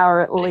another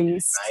hour at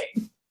least.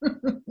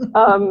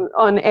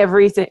 On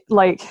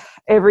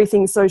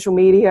everything social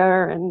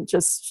media and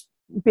just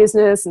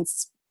business and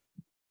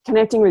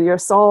connecting with your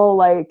soul.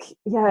 Like,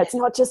 it's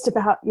not just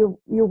about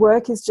your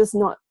work is just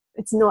not,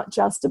 it's not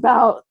just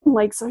about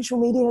like social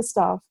media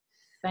stuff.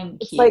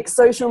 Thank you. Like,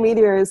 social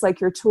media is like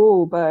your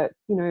tool, but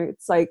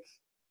it's like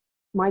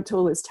my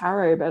tool is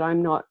tarot, but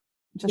I'm not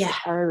just a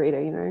tarot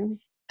reader,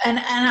 and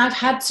I've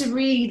had to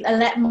really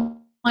let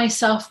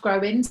myself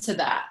grow into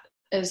that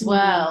as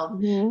well,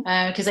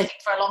 because I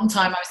think for a long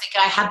time I was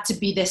thinking I had to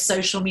be this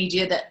social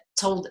media that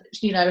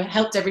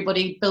helped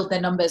everybody build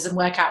their numbers and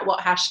work out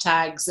what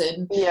hashtags,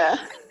 and that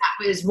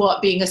was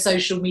what being a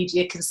social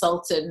media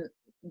consultant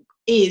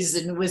is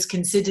and was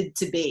considered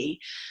to be.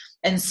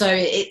 And so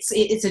it's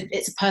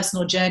a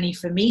personal journey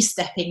for me,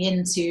 stepping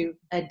into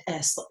a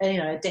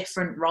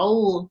different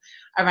role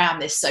around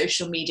this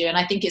social media. And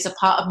I think it's a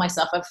part of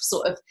myself I've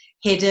sort of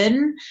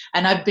hidden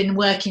and I've been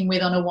working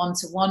with on a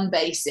one-to-one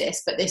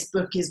basis. But this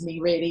book is me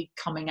really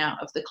coming out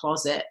of the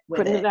closet with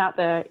putting it out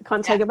there.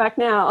 Can't take it back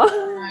now.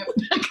 No,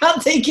 I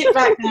can't take it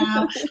back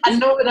now. I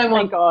know what I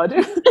want. Thank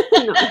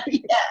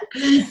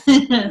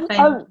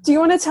God. Do you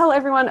want to tell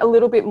everyone a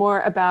little bit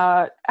more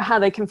about how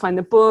they can find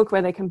the book,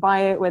 where they can buy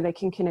it, where they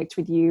can connect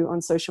with you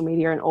on social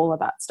media and all of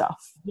that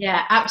stuff?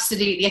 Yeah,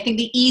 absolutely. I think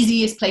the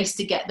easiest place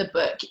to get the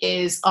book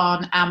is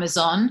on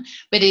Amazon,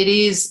 but it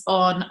is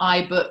on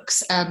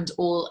iBooks and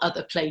all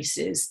other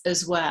places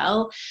as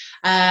well.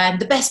 And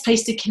the best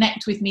place to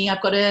connect with me,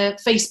 I've got a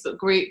Facebook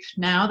group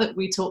now that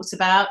we talked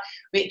about,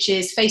 which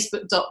is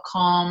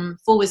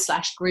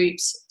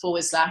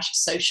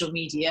facebook.com/groups/social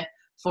media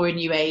for a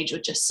new age, or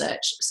just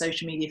search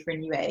social media for a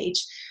new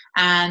age.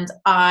 And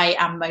I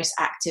am most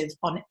active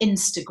on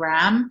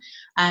Instagram,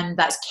 and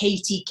that's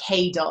Katie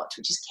K.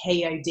 which is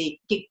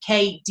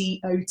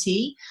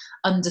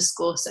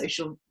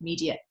KDOT_social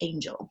media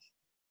angel.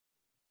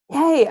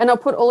 Yay. And I'll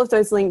put all of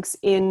those links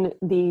in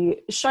the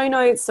show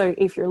notes. So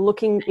if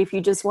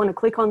you just want to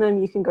click on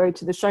them, you can go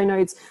to the show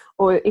notes,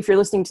 or if you're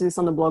listening to this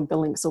on the blog, the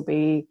links will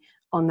be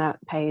on that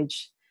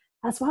page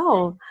as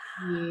well.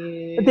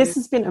 This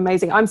has been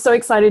amazing. I'm so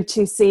excited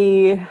to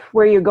see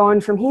where you're going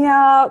from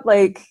here,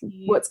 like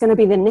what's going to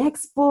be the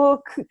next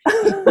book.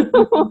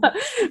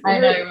 I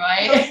know,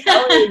 right?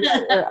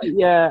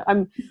 Yeah,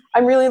 I'm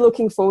really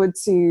looking forward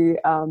to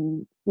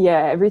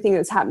everything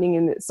that's happening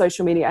in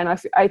social media, and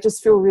I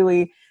just feel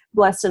really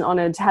blessed and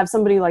honored to have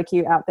somebody like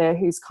you out there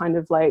who's kind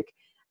of like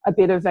a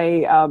bit of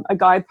a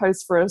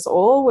guidepost for us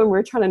all when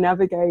we're trying to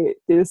navigate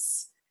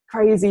this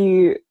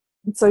crazy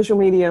social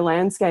media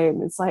landscape.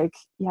 It's like,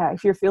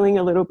 if you're feeling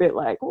a little bit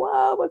like,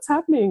 wow, what's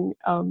happening,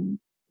 do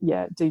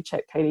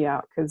check Katie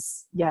out,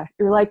 because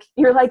you're like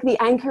the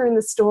anchor in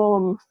the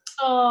storm.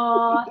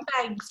 Oh,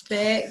 thanks,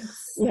 Bix.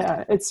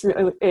 It's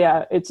really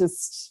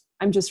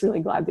I'm just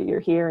really glad that you're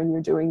here and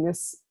you're doing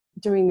this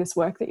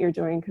work that you're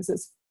doing, because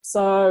it's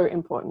so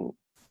important.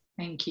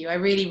 Thank you. I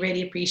really,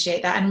 really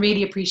appreciate that, and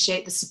really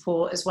appreciate the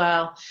support as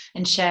well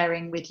and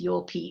sharing with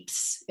your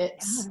peeps. I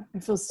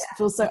feel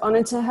so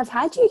honored to have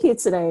had you here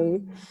today.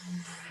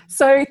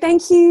 So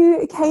thank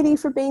you, Katie,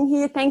 for being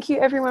here. Thank you,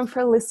 everyone,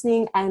 for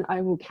listening, and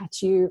I will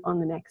catch you on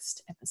the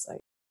next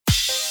episode.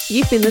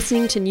 You've been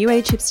listening to New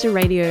Age Hipster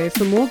Radio.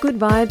 For more good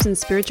vibes and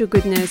spiritual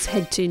goodness,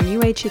 head to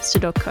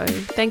newagehipster.co.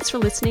 Thanks for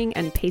listening,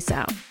 and peace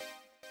out.